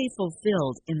totally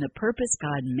fulfilled in the purpose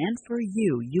God meant for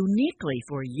you, uniquely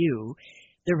for you,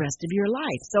 the rest of your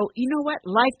life. So you know what?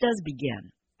 Life does begin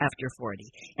after 40.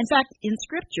 In fact, in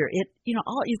Scripture,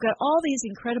 you've got all these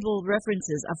incredible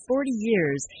references of 40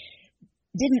 years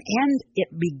didn't end, it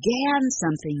began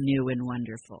something new and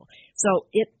wonderful.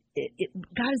 So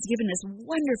God has given us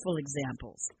wonderful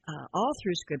examples all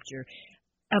through Scripture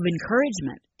of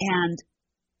encouragement and,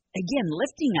 again,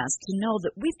 lifting us to know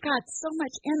that we've got so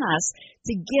much in us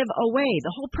to give away.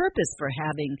 The whole purpose for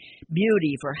having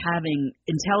beauty, for having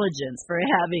intelligence, for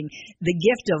having the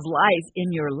gift of life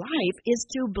in your life is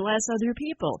to bless other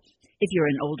people. If you're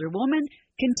an older woman,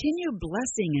 continue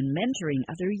blessing and mentoring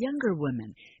other younger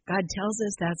women. God tells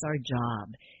us that's our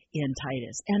job in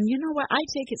Titus. And you know what? I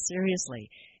take it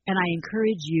seriously, and I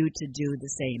encourage you to do the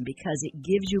same because it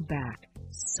gives you back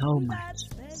so much,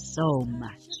 so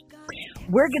much.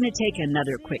 We're going to take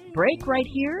another quick break right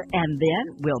here, and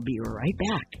then we'll be right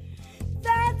back.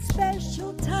 That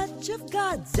special touch of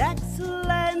God's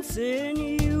excellence in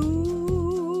you.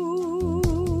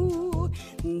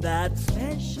 That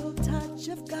special touch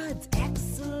of God's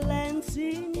excellence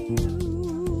in you.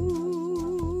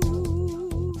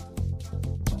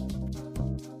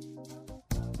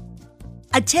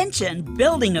 Attention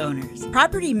building owners,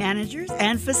 property managers,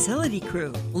 and facility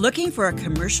crew. Looking for a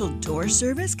commercial door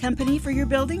service company for your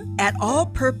building? At All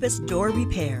Purpose Door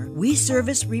Repair, we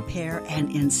service, repair,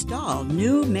 and install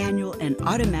new manual and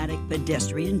automatic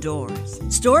pedestrian doors.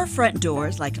 Storefront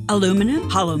doors like aluminum,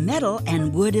 hollow metal,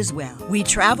 and wood as well. We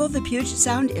travel the Puget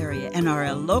Sound area and are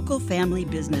a local family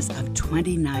business of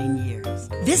 29 years.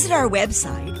 Visit our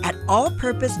website at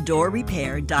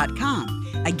allpurposedoorrepair.com.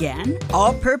 Again,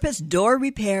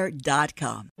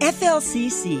 allpurposedoorrepair.com.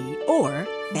 FLCC, or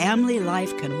Family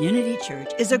Life Community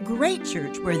Church, is a great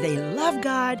church where they love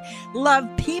God, love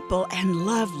people, and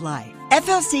love life.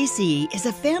 FLCC is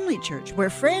a family church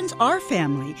where friends are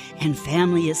family and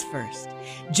family is first.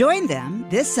 Join them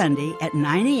this Sunday at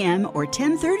 9 a.m. or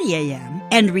 10:30 a.m.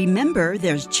 And remember,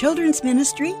 there's children's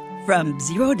ministry from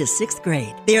 0 to 6th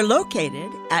grade. They are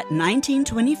located at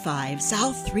 1925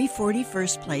 South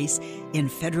 341st Place in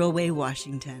Federal Way,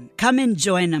 Washington. Come and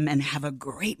join them and have a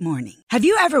great morning. Have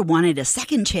you ever wanted a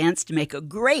second chance to make a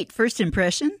great first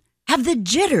impression? Have the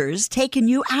jitters taken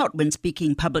you out when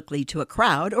speaking publicly to a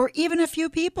crowd or even a few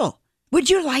people? Would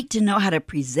you like to know how to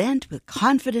present with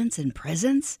confidence and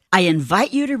presence? I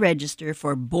invite you to register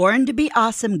for Born to Be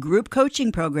Awesome group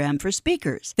coaching program for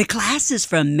speakers. The class is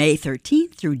from May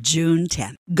 13th through June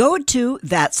 10th. Go to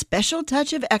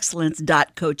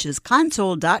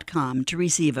thatspecialtouchofexcellence.coachesconsole.com to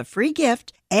receive a free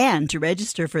gift and to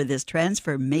register for this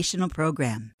transformational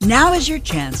program. Now is your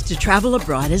chance to travel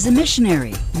abroad as a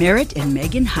missionary. Merritt and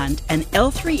Megan Hunt and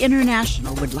L3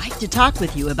 International would like to talk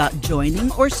with you about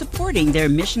joining or supporting their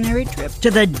missionary trip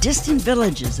to the distant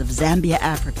villages of Zambia,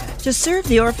 Africa, to serve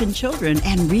the orphan children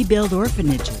and rebuild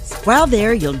orphanages. While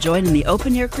there, you'll join in the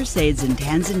open-air crusades in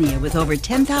Tanzania with over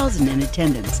 10,000 in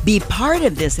attendance. Be part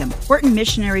of this important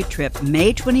missionary trip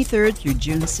May 23rd through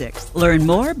June 6th. Learn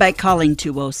more by calling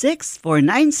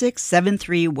 206-496-7311.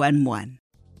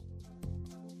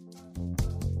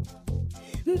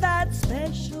 That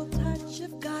special touch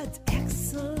of God's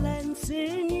excellence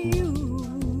in you.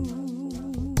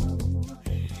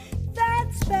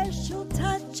 That special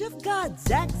touch of God's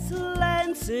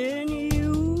excellence in you.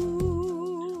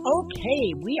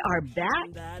 Okay, we are back,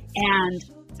 and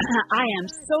I am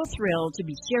so thrilled to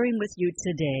be sharing with you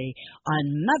today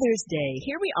on Mother's Day.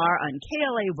 Here we are on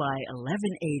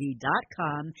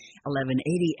KLAY1180.com,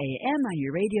 1180 AM on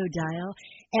your radio dial.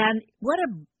 And what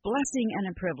a blessing and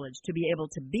a privilege to be able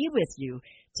to be with you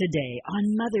today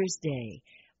on Mother's Day.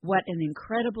 What an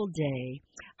incredible day.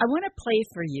 I want to play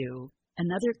for you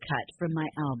another cut from my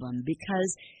album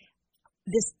because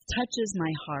this touches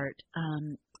my heart.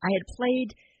 I had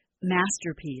played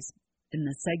Masterpiece in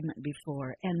the segment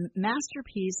before, and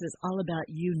Masterpiece is all about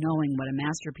you knowing what a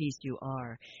masterpiece you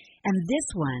are. And this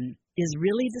one is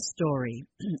really the story.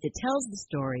 It tells the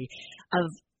story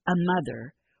of a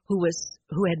mother who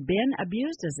had been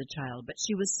abused as a child, but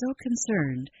she was so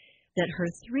concerned that her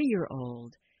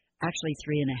 3-year-old, actually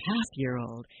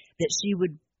 3.5-year-old, that she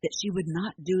would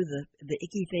not do the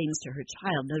icky things to her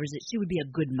child. In other words, that she would be a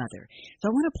good mother. So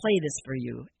I want to play this for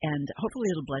you, and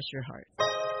hopefully it'll bless your heart.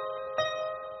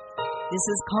 This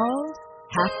is called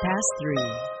 3:30.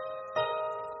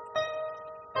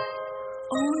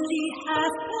 Only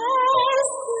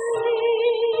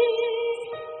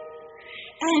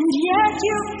 3:30, and yet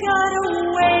you've got a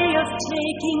way of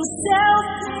taking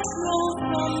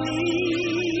self-control from me.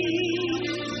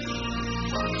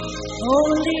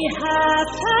 Only 3:30,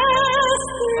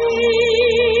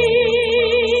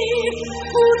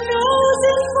 who knows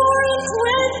in 4 and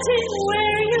 20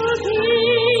 where you'll be?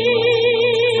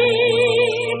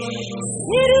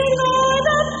 Sitting on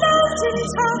a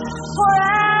mountaintop or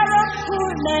at a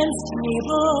poor man's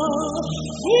table,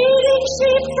 feeding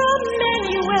sheep from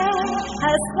many wells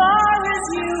as far as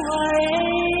you are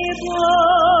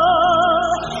able.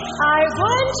 I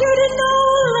want you to know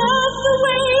love the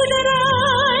way that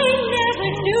I never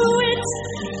knew it.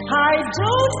 I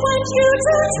don't want you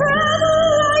to travel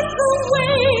like the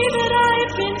way that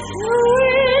I've been through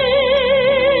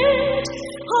it.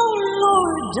 Oh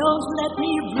Lord, don't let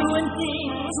me ruin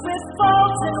things with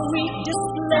faults and weak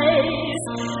displays.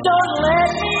 Don't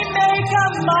let me make a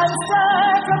monster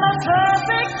from a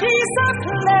perfect piece of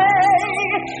clay.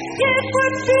 It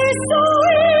would be so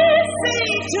easy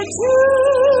to do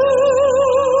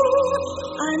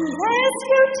unless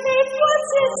you take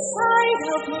what's inside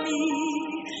of me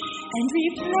and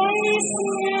replace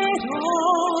it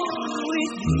all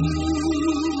with you.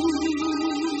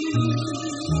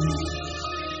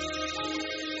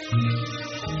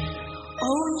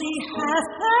 Only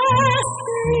 3:30,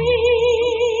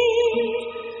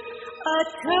 a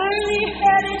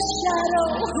curly-headed shadow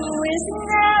who is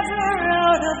never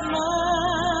out of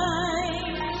mind.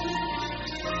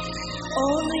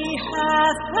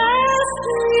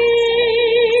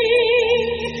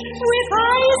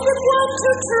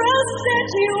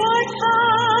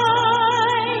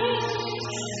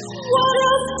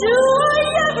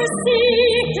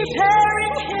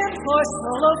 preparing him for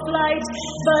solo flight.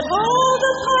 But all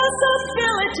the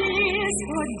possibilities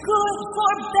for good,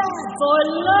 for bad, for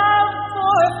love,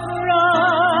 for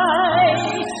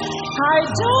fright. I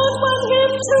don't want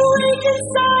him to wake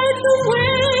inside the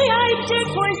way I did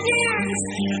for years.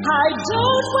 I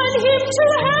don't want him to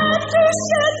have to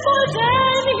shed more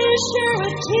than his share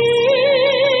of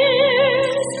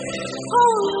tears.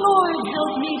 Oh Lord,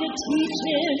 help me to teach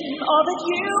him all that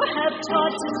you have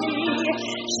taught to me.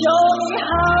 Show me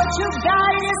how to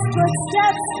guide his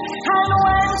footsteps and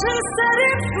when to set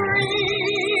him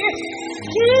free.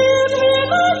 Give him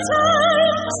a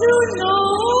time to know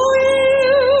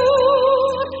you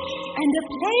and a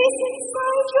place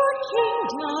inside your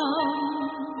kingdom.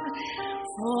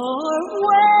 For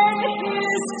when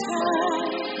his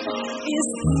time is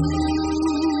through.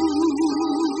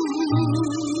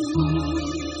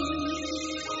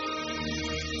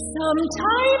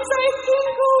 Sometimes I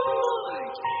think, oh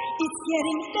Lord, it's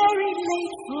getting very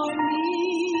late for me.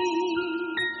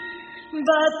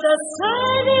 But the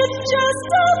sun is just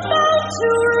about to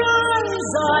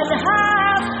rise on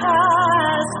 3:30.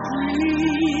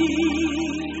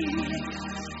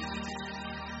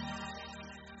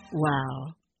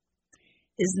 Wow.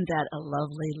 Isn't that a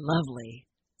lovely, lovely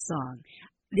song?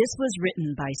 This was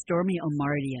written by Stormy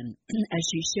Omartian as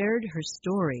she shared her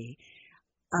story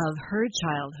of her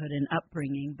childhood and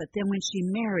upbringing, but then when she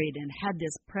married and had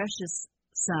this precious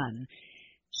son,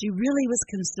 she really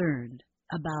was concerned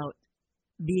about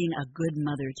being a good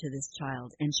mother to this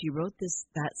child, and she wrote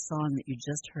that song that you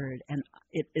just heard, and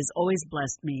it has always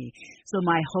blessed me. So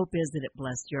my hope is that it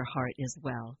blessed your heart as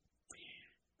well.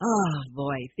 Oh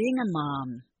boy, being a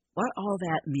mom, what all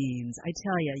that means. I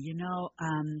tell you,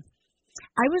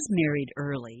 I was married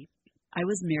early. I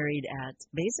was married at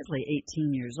basically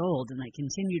 18 years old, and I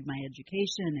continued my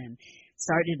education and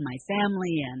started my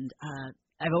family, and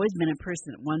I've always been a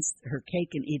person that wants her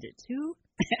cake and eat it too.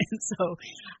 And so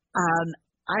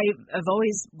I've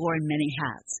always worn many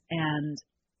hats, and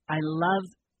I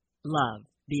love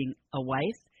being a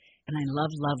wife, and I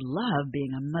love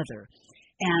being a mother.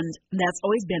 And that's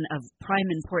always been of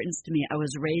prime importance to me. I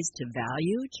was raised to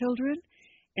value children,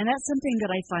 and that's something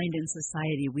that I find in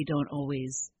society we don't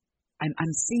always.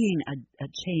 I'm seeing a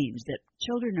change that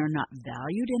children are not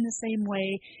valued in the same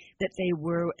way that they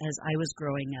were as I was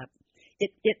growing up.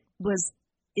 It was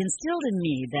instilled in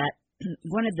me that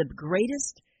one of the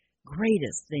greatest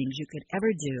things you could ever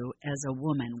do as a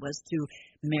woman was to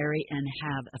marry and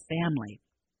have a family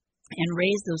and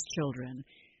raise those children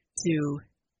to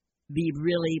be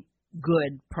really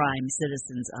good prime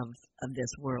citizens of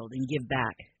this world and give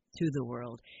back to the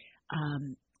world.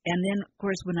 And then, of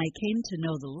course, when I came to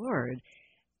know the Lord,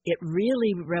 it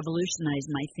really revolutionized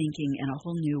my thinking in a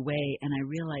whole new way, and I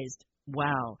realized,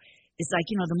 wow, it's like,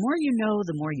 the more you know,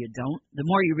 the more you don't, the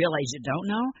more you realize you don't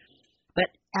know.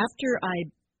 But after I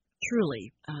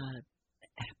truly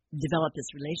developed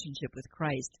this relationship with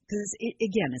Christ, because,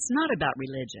 again, it's not about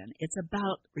religion, it's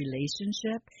about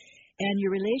relationship, and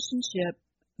your relationship,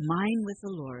 mine with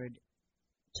the Lord,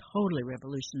 totally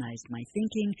revolutionized my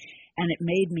thinking, and it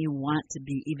made me want to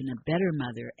be even a better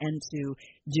mother and to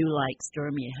do like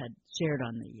Stormy had shared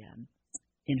on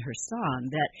in her song,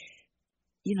 that,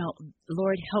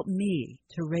 Lord, help me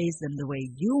to raise them the way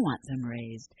you want them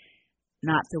raised,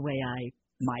 not the way I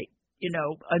might, in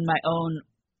my own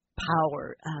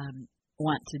power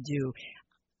want to do.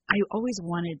 I always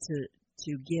wanted to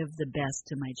give the best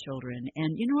to my children.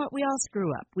 And you know what? We all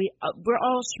screw up. We're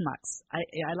all schmucks.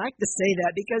 I like to say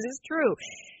that because it's true.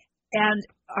 And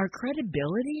our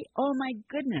credibility, oh my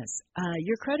goodness,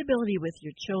 your credibility with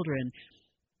your children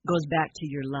goes back to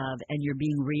your love and your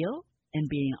being real and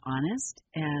being honest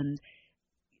and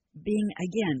being,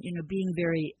 again, being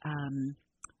very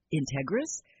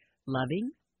integrous,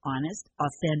 loving, honest,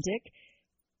 authentic,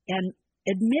 and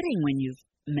admitting when you've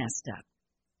messed up.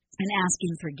 And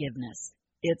asking forgiveness.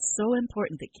 It's so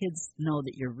important that kids know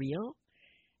that you're real.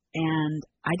 And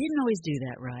I didn't always do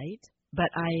that right,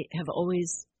 but I have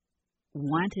always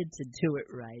wanted to do it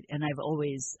right. And I've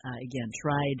always, again,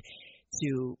 tried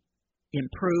to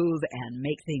improve and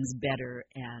make things better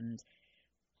and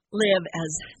live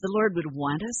as the Lord would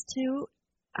want us to.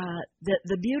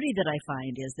 The beauty that I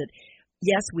find is that,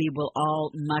 yes, we will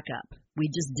all muck up. We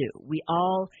just do. We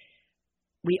all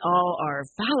are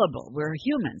fallible. We're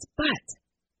humans. But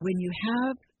when you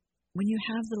have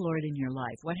the Lord in your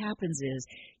life, what happens is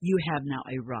you have now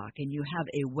a rock, and you have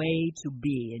a way to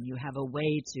be, and you have a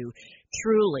way to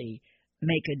truly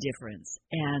make a difference.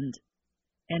 And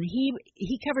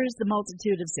he covers the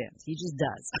multitude of sins. He just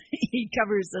does. He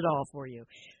covers it all for you.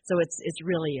 So it's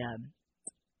really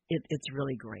it's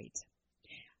really great.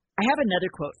 I have another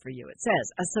quote for you. It says,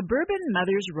 a suburban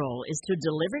mother's role is to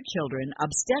deliver children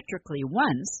obstetrically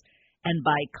once and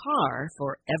by car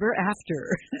forever after.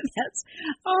 That's,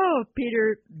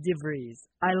 Peter DeVries.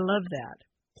 I love that.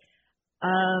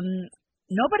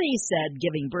 Nobody said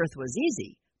giving birth was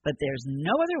easy, but there's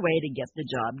no other way to get the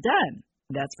job done.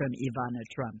 That's from Ivana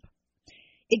Trump.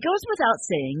 It goes without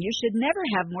saying you should never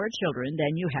have more children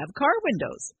than you have car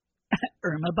windows.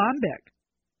 Irma Bombeck.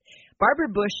 Barbara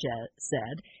Bush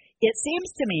said, it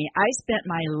seems to me I spent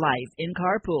my life in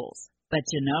carpools, but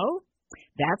you know,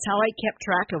 that's how I kept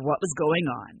track of what was going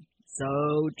on.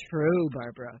 So true,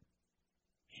 Barbara.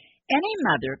 Any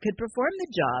mother could perform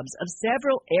the jobs of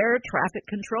several air traffic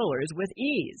controllers with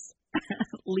ease.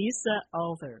 Lisa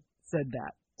Alter said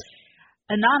that.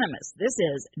 Anonymous, this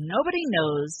is, nobody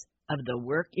knows of the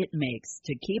work it makes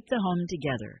to keep the home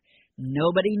together.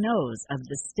 Nobody knows of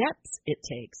the steps it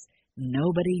takes.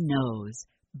 Nobody knows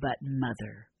but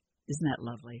mother. Isn't that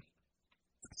lovely?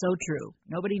 So true.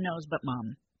 Nobody knows but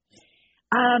mom.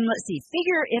 Let's see.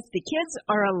 Figure if the kids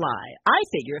are alive. I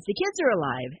figure if the kids are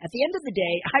alive, at the end of the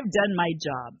day, I've done my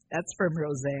job. That's from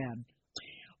Roseanne.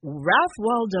 Ralph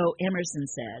Waldo Emerson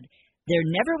said, there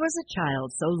never was a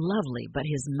child so lovely, but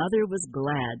his mother was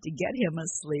glad to get him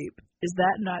asleep. Is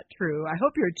that not true? I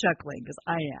hope you're chuckling, because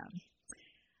I am.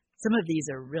 Some of these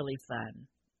are really fun.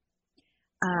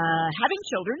 Having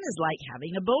children is like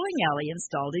having a bowling alley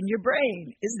installed in your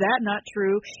brain. Is that not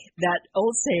true? That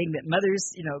old saying that mothers,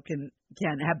 can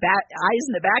have eyes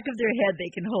in the back of their head,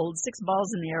 they can hold 6 balls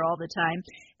in the air all the time,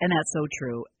 and that's so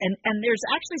true. And there's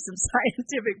actually some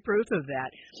scientific proof of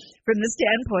that from the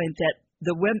standpoint that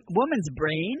the woman's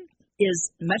brain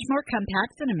is much more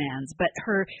compact than a man's, but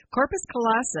her corpus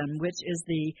callosum, which is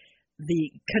the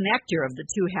connector of the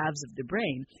two halves of the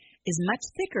brain, is much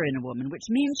thicker in a woman, which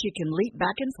means she can leap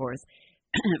back and forth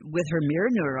with her mirror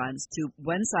neurons to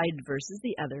one side versus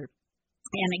the other,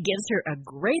 and it gives her a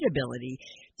great ability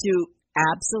to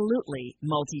absolutely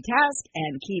multitask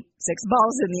and keep 6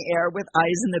 balls in the air with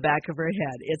eyes in the back of her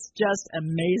head. It's just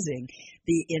amazing,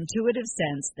 the intuitive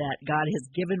sense that God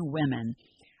has given women.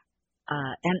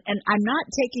 And I'm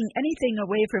not taking anything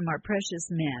away from our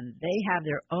precious men. They have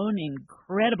their own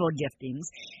incredible giftings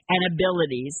and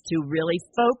abilities to really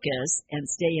focus and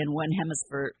stay in one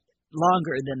hemisphere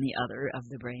longer than the other of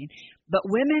the brain. But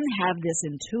women have this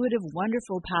intuitive,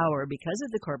 wonderful power because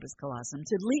of the corpus callosum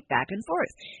to leap back and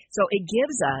forth. So it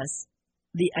gives us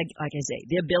like I say,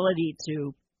 the ability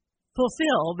to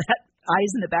fulfill that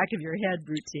eyes in the back of your head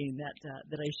routine that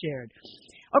I shared.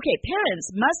 Okay,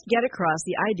 parents must get across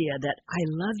the idea that I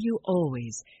love you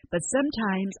always, but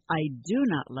sometimes I do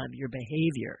not love your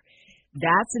behavior.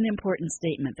 That's an important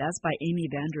statement. That's by Amy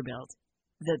Vanderbilt.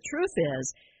 The truth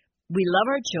is, we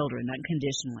love our children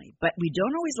unconditionally, but we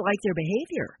don't always like their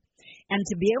behavior. And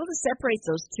to be able to separate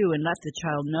those two and let the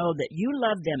child know that you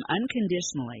love them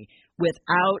unconditionally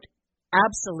without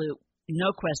absolute,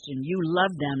 no question, you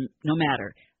love them no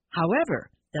matter.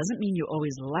 However, doesn't mean you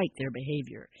always like their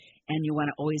behavior, and you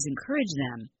want to always encourage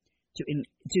them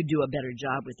to do a better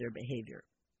job with their behavior.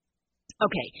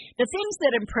 Okay, the things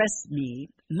that impress me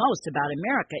most about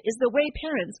America is the way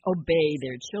parents obey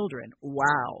their children.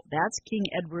 Wow, that's King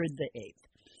Edward VIII.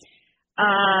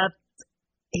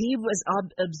 He was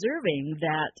observing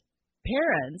that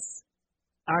parents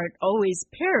aren't always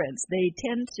parents. They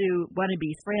tend to want to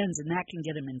be friends, and that can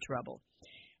get them in trouble.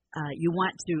 You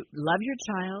want to love your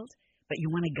child, but you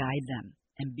want to guide them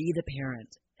and be the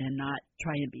parent and not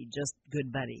try and be just good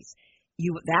buddies.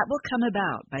 That will come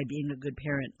about by being a good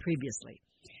parent previously.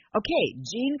 Okay,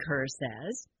 Jean Kerr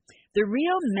says, the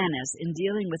real menace in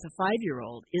dealing with a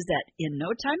 5-year-old is that in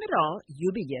no time at all, you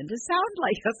begin to sound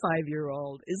like a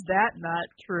 5-year-old. Is that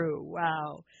not true?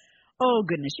 Wow. Oh,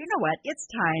 goodness. You know what? It's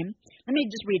time. Let me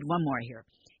just read one more here.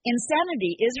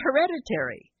 Insanity is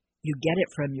hereditary. You get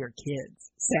it from your kids.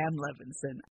 Sam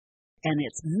Levinson. And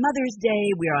it's Mother's Day.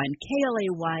 We're on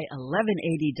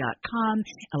KLAY1180.com,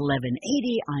 1180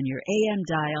 on your AM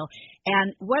dial.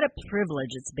 And what a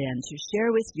privilege it's been to share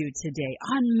with you today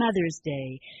on Mother's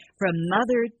Day, from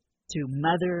mother to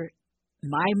mother,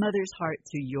 my mother's heart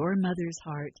to your mother's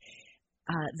heart,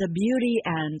 the beauty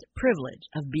and privilege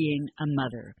of being a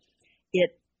mother.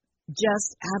 It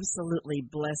just absolutely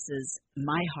blesses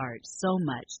my heart so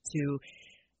much to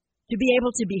be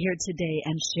able to be here today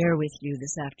and share with you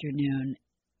this afternoon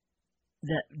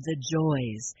the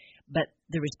joys, but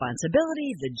the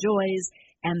responsibility, the joys,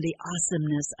 and the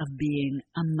awesomeness of being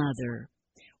a mother.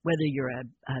 Whether you're a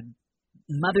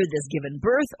mother that's given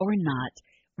birth or not,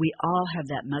 we all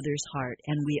have that mother's heart,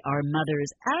 and we are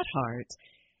mothers at heart,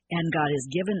 and God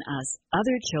has given us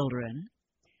other children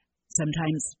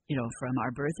sometimes, from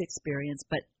our birth experience,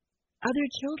 but other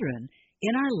children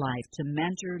in our life to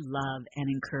mentor, love, and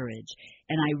encourage.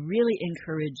 And I really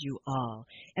encourage you all.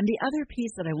 And the other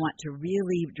piece that I want to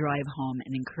really drive home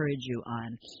and encourage you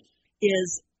on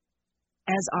is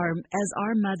as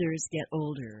our mothers get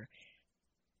older,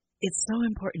 it's so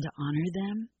important to honor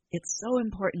them. It's so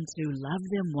important to love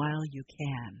them while you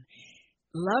can.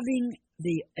 Loving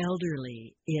the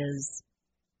elderly is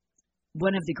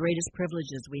one of the greatest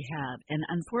privileges we have. And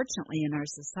unfortunately, in our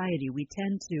society, we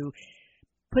tend to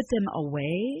put them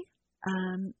away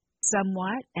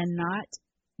somewhat and not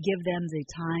give them the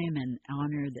time and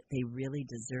honor that they really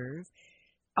deserve.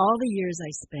 All the years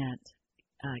I spent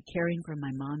caring for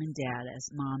my mom and dad as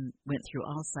Mom went through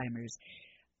Alzheimer's,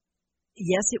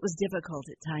 yes, it was difficult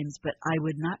at times, but I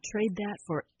would not trade that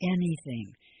for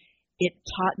anything. It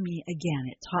taught me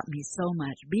so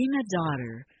much. Being a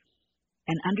daughter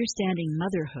and understanding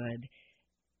motherhood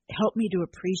helped me to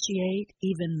appreciate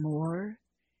even more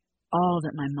all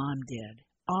that my mom did,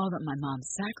 all that my mom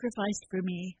sacrificed for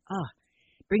me.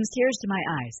 Brings tears to my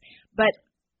eyes. But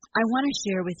I want to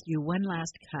share with you one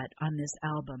last cut on this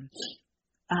album.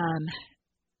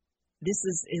 This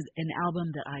is an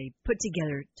album that I put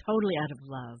together totally out of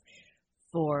love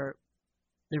for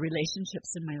the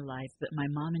relationships in my life, but my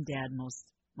mom and dad most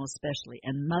especially,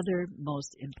 and mother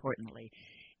most importantly.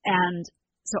 And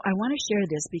so I want to share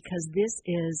this because this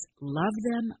is Love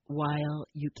Them While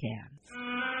You Can.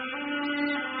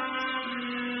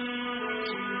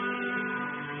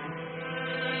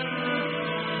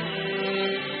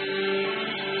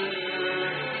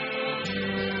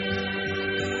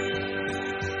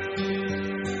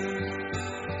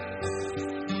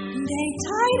 They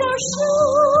tied our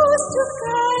shoes, took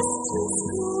us to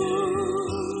school,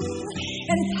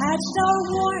 and patched our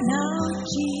worn-out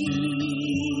jeans.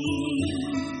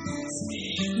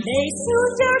 They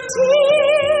soothed our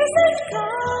tears and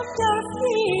calmed our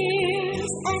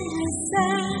fears, and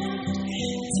listened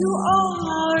to all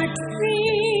our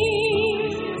dreams.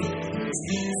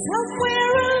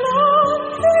 Somewhere along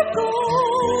their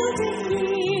golden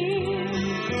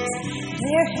years,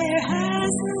 their hair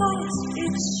has lost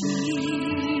its sheen.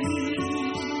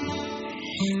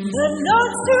 The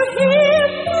notes to him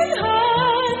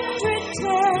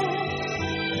 110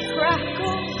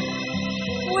 crackle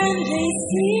when they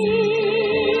sing,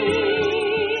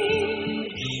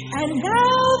 and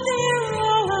now they're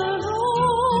all alone.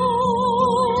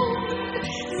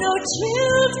 No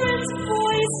children's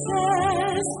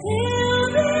voices fill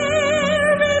their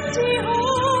empty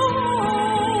homes.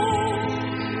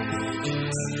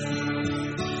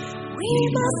 We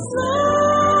must love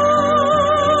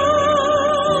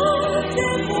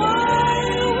them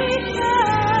while we can.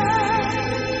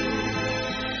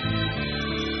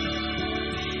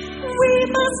 We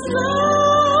must love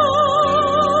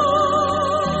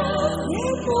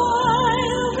them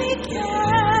while we can.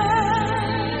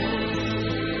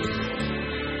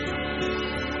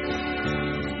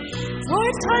 For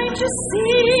time just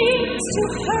seems to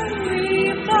hurry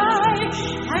by,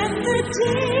 and the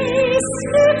days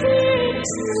slip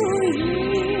into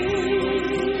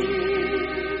years,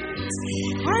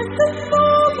 and the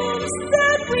moments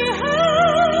that we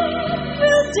have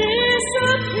will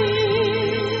disappear.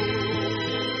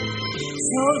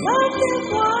 So love them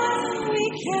while we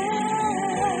can.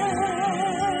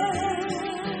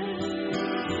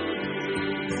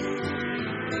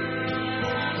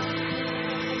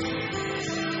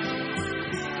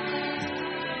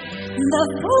 The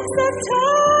folks that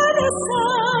taught us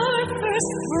our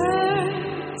first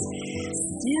words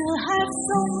still have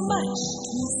so much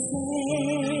to say.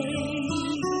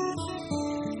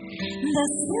 The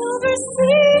silver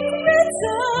secrets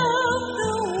of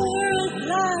the world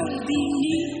lie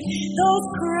beneath those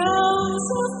crowns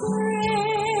of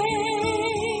gray.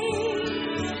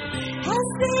 As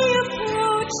they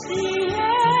approach the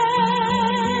end,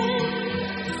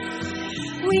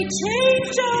 we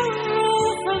change our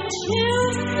role from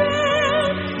children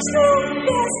to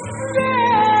best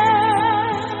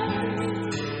friends.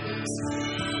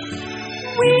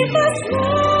 We must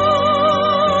love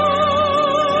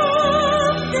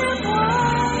them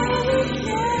while we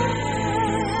can.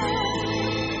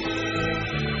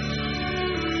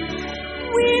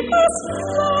 We must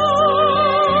love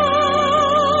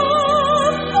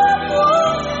them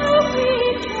while we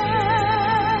can.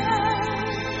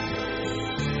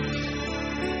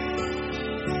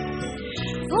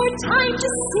 For time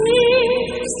just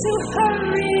seems to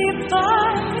hurry by,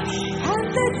 and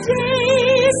the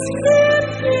days slip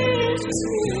into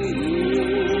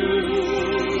years,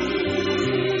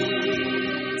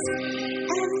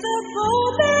 and the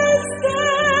moments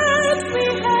that we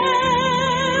have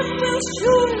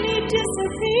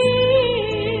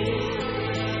disappear.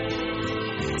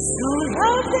 So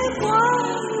love them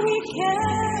while we can.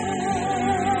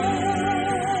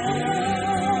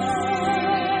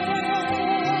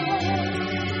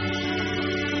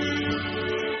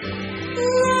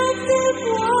 Love them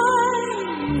while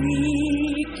we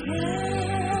can.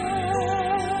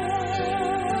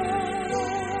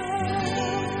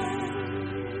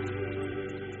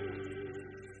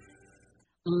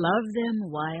 Love them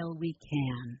while we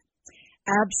can.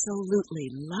 Absolutely.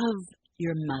 Love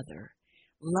your mother.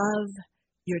 Love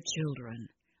your children.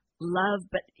 Love,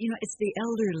 but it's the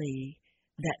elderly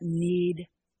that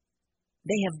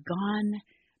they have gone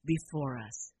before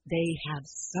us. They have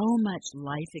so much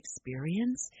life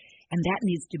experience, and that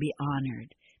needs to be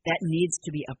honored. That needs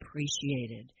to be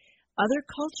appreciated. Other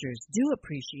cultures do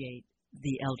appreciate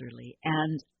the elderly,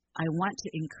 and I want to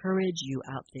encourage you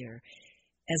out there,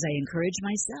 as I encourage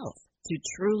myself, to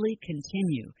truly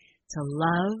continue to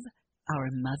love our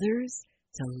mothers,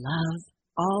 to love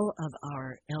all of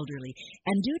our elderly,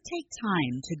 and do take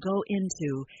time to go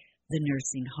into the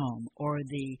nursing home or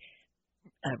the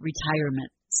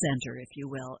retirement center, if you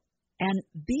will, and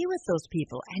be with those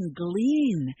people and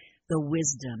glean the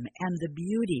wisdom and the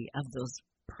beauty of those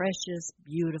precious,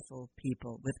 beautiful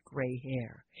people with gray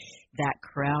hair, that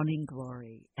crowning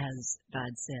glory, as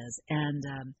God says. And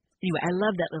anyway, I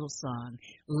love that little song,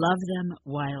 Love Them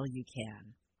While You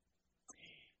Can.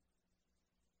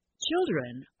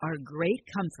 Children are great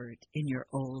comfort in your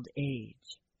old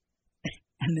age.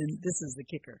 And then this is the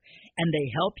kicker. And they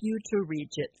help you to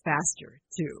reach it faster,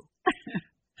 too.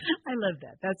 I love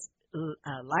that. That's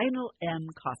Lionel M.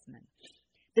 Kaufman.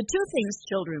 The two things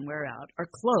children wear out are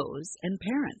clothes and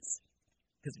parents.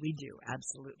 Because we do,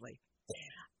 absolutely.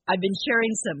 I've been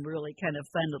sharing some really kind of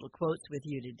fun little quotes with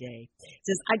you today. It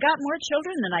says, I got more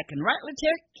children than I can rightly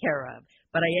take care of,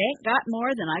 but I ain't got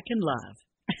more than I can love.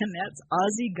 And that's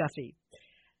Ozzie Guffey.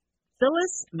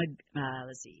 Phyllis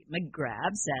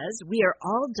McGrath says, we are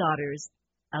all daughters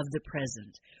of the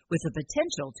present, with the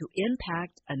potential to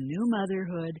impact a new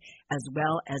motherhood as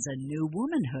well as a new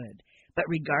womanhood. But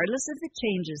regardless of the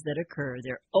changes that occur,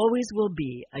 there always will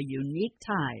be a unique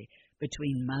tie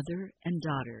between mother and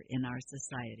daughter in our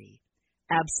society.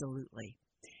 Absolutely.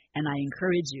 And I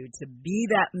encourage you to be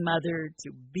that mother,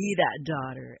 to be that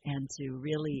daughter, and to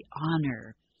really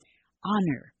honor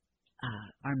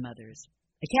our mothers.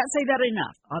 I can't say that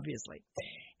enough, obviously.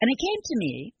 And it came to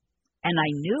me, and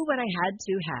I knew what I had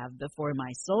to have before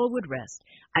my soul would rest.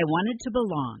 I wanted to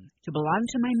belong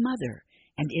to my mother,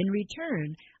 and in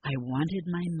return, I wanted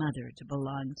my mother to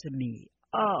belong to me.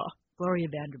 Oh, Gloria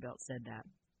Vanderbilt said that.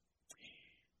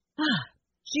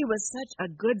 She was such a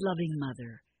good, loving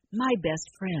mother, my best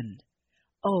friend.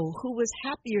 Oh, who was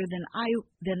happier than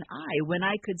I when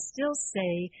I could still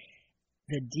say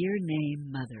the dear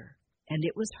name Mother, and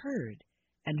it was heard,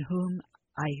 and whom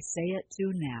I say it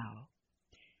to now.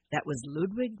 That was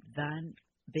Ludwig van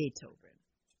Beethoven.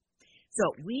 So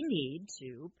we need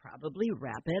to probably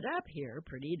wrap it up here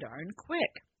pretty darn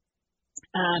quick.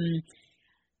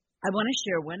 I want to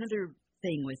share one other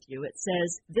thing with you. It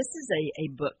says, this is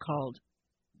a book called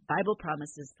Bible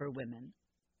Promises for Women,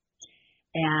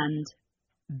 and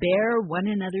bear one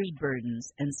another's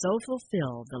burdens and so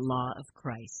fulfill the law of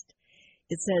Christ.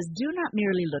 It says, do not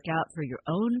merely look out for your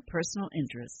own personal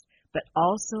interests, but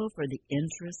also for the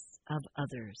interests of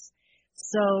others.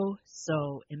 So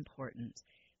important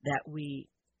that we,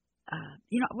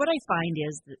 what I find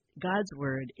is that God's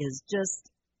Word is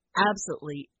just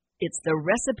absolutely, it's the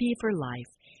recipe for life,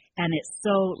 and it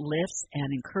so lifts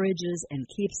and encourages and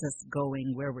keeps us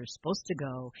going where we're supposed to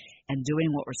go and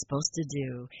doing what we're supposed to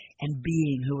do and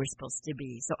being who we're supposed to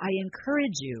be. So I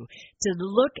encourage you to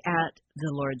look at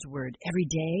the Lord's Word every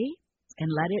day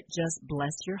and let it just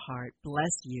bless your heart,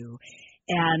 bless you.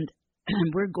 And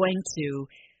we're going to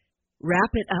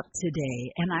wrap it up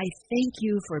today. And I thank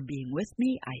you for being with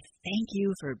me. I thank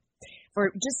you for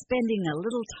just spending a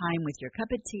little time with your cup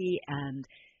of tea and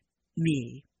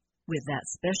me, with that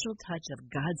special touch of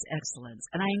God's excellence.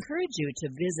 And I encourage you to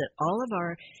visit all of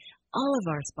our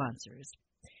sponsors.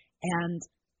 And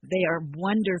they are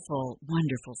wonderful,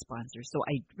 wonderful sponsors. So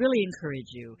I really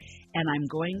encourage you. And I'm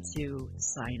going to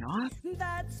sign off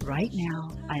right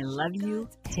now. I love you.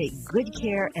 Take good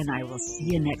care, and I will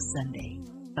see you next Sunday.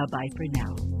 Bye-bye for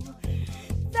now.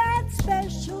 That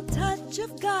special touch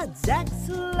of God's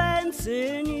excellence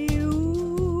in you.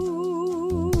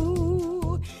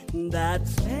 That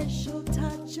special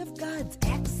touch of God's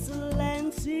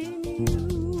excellence in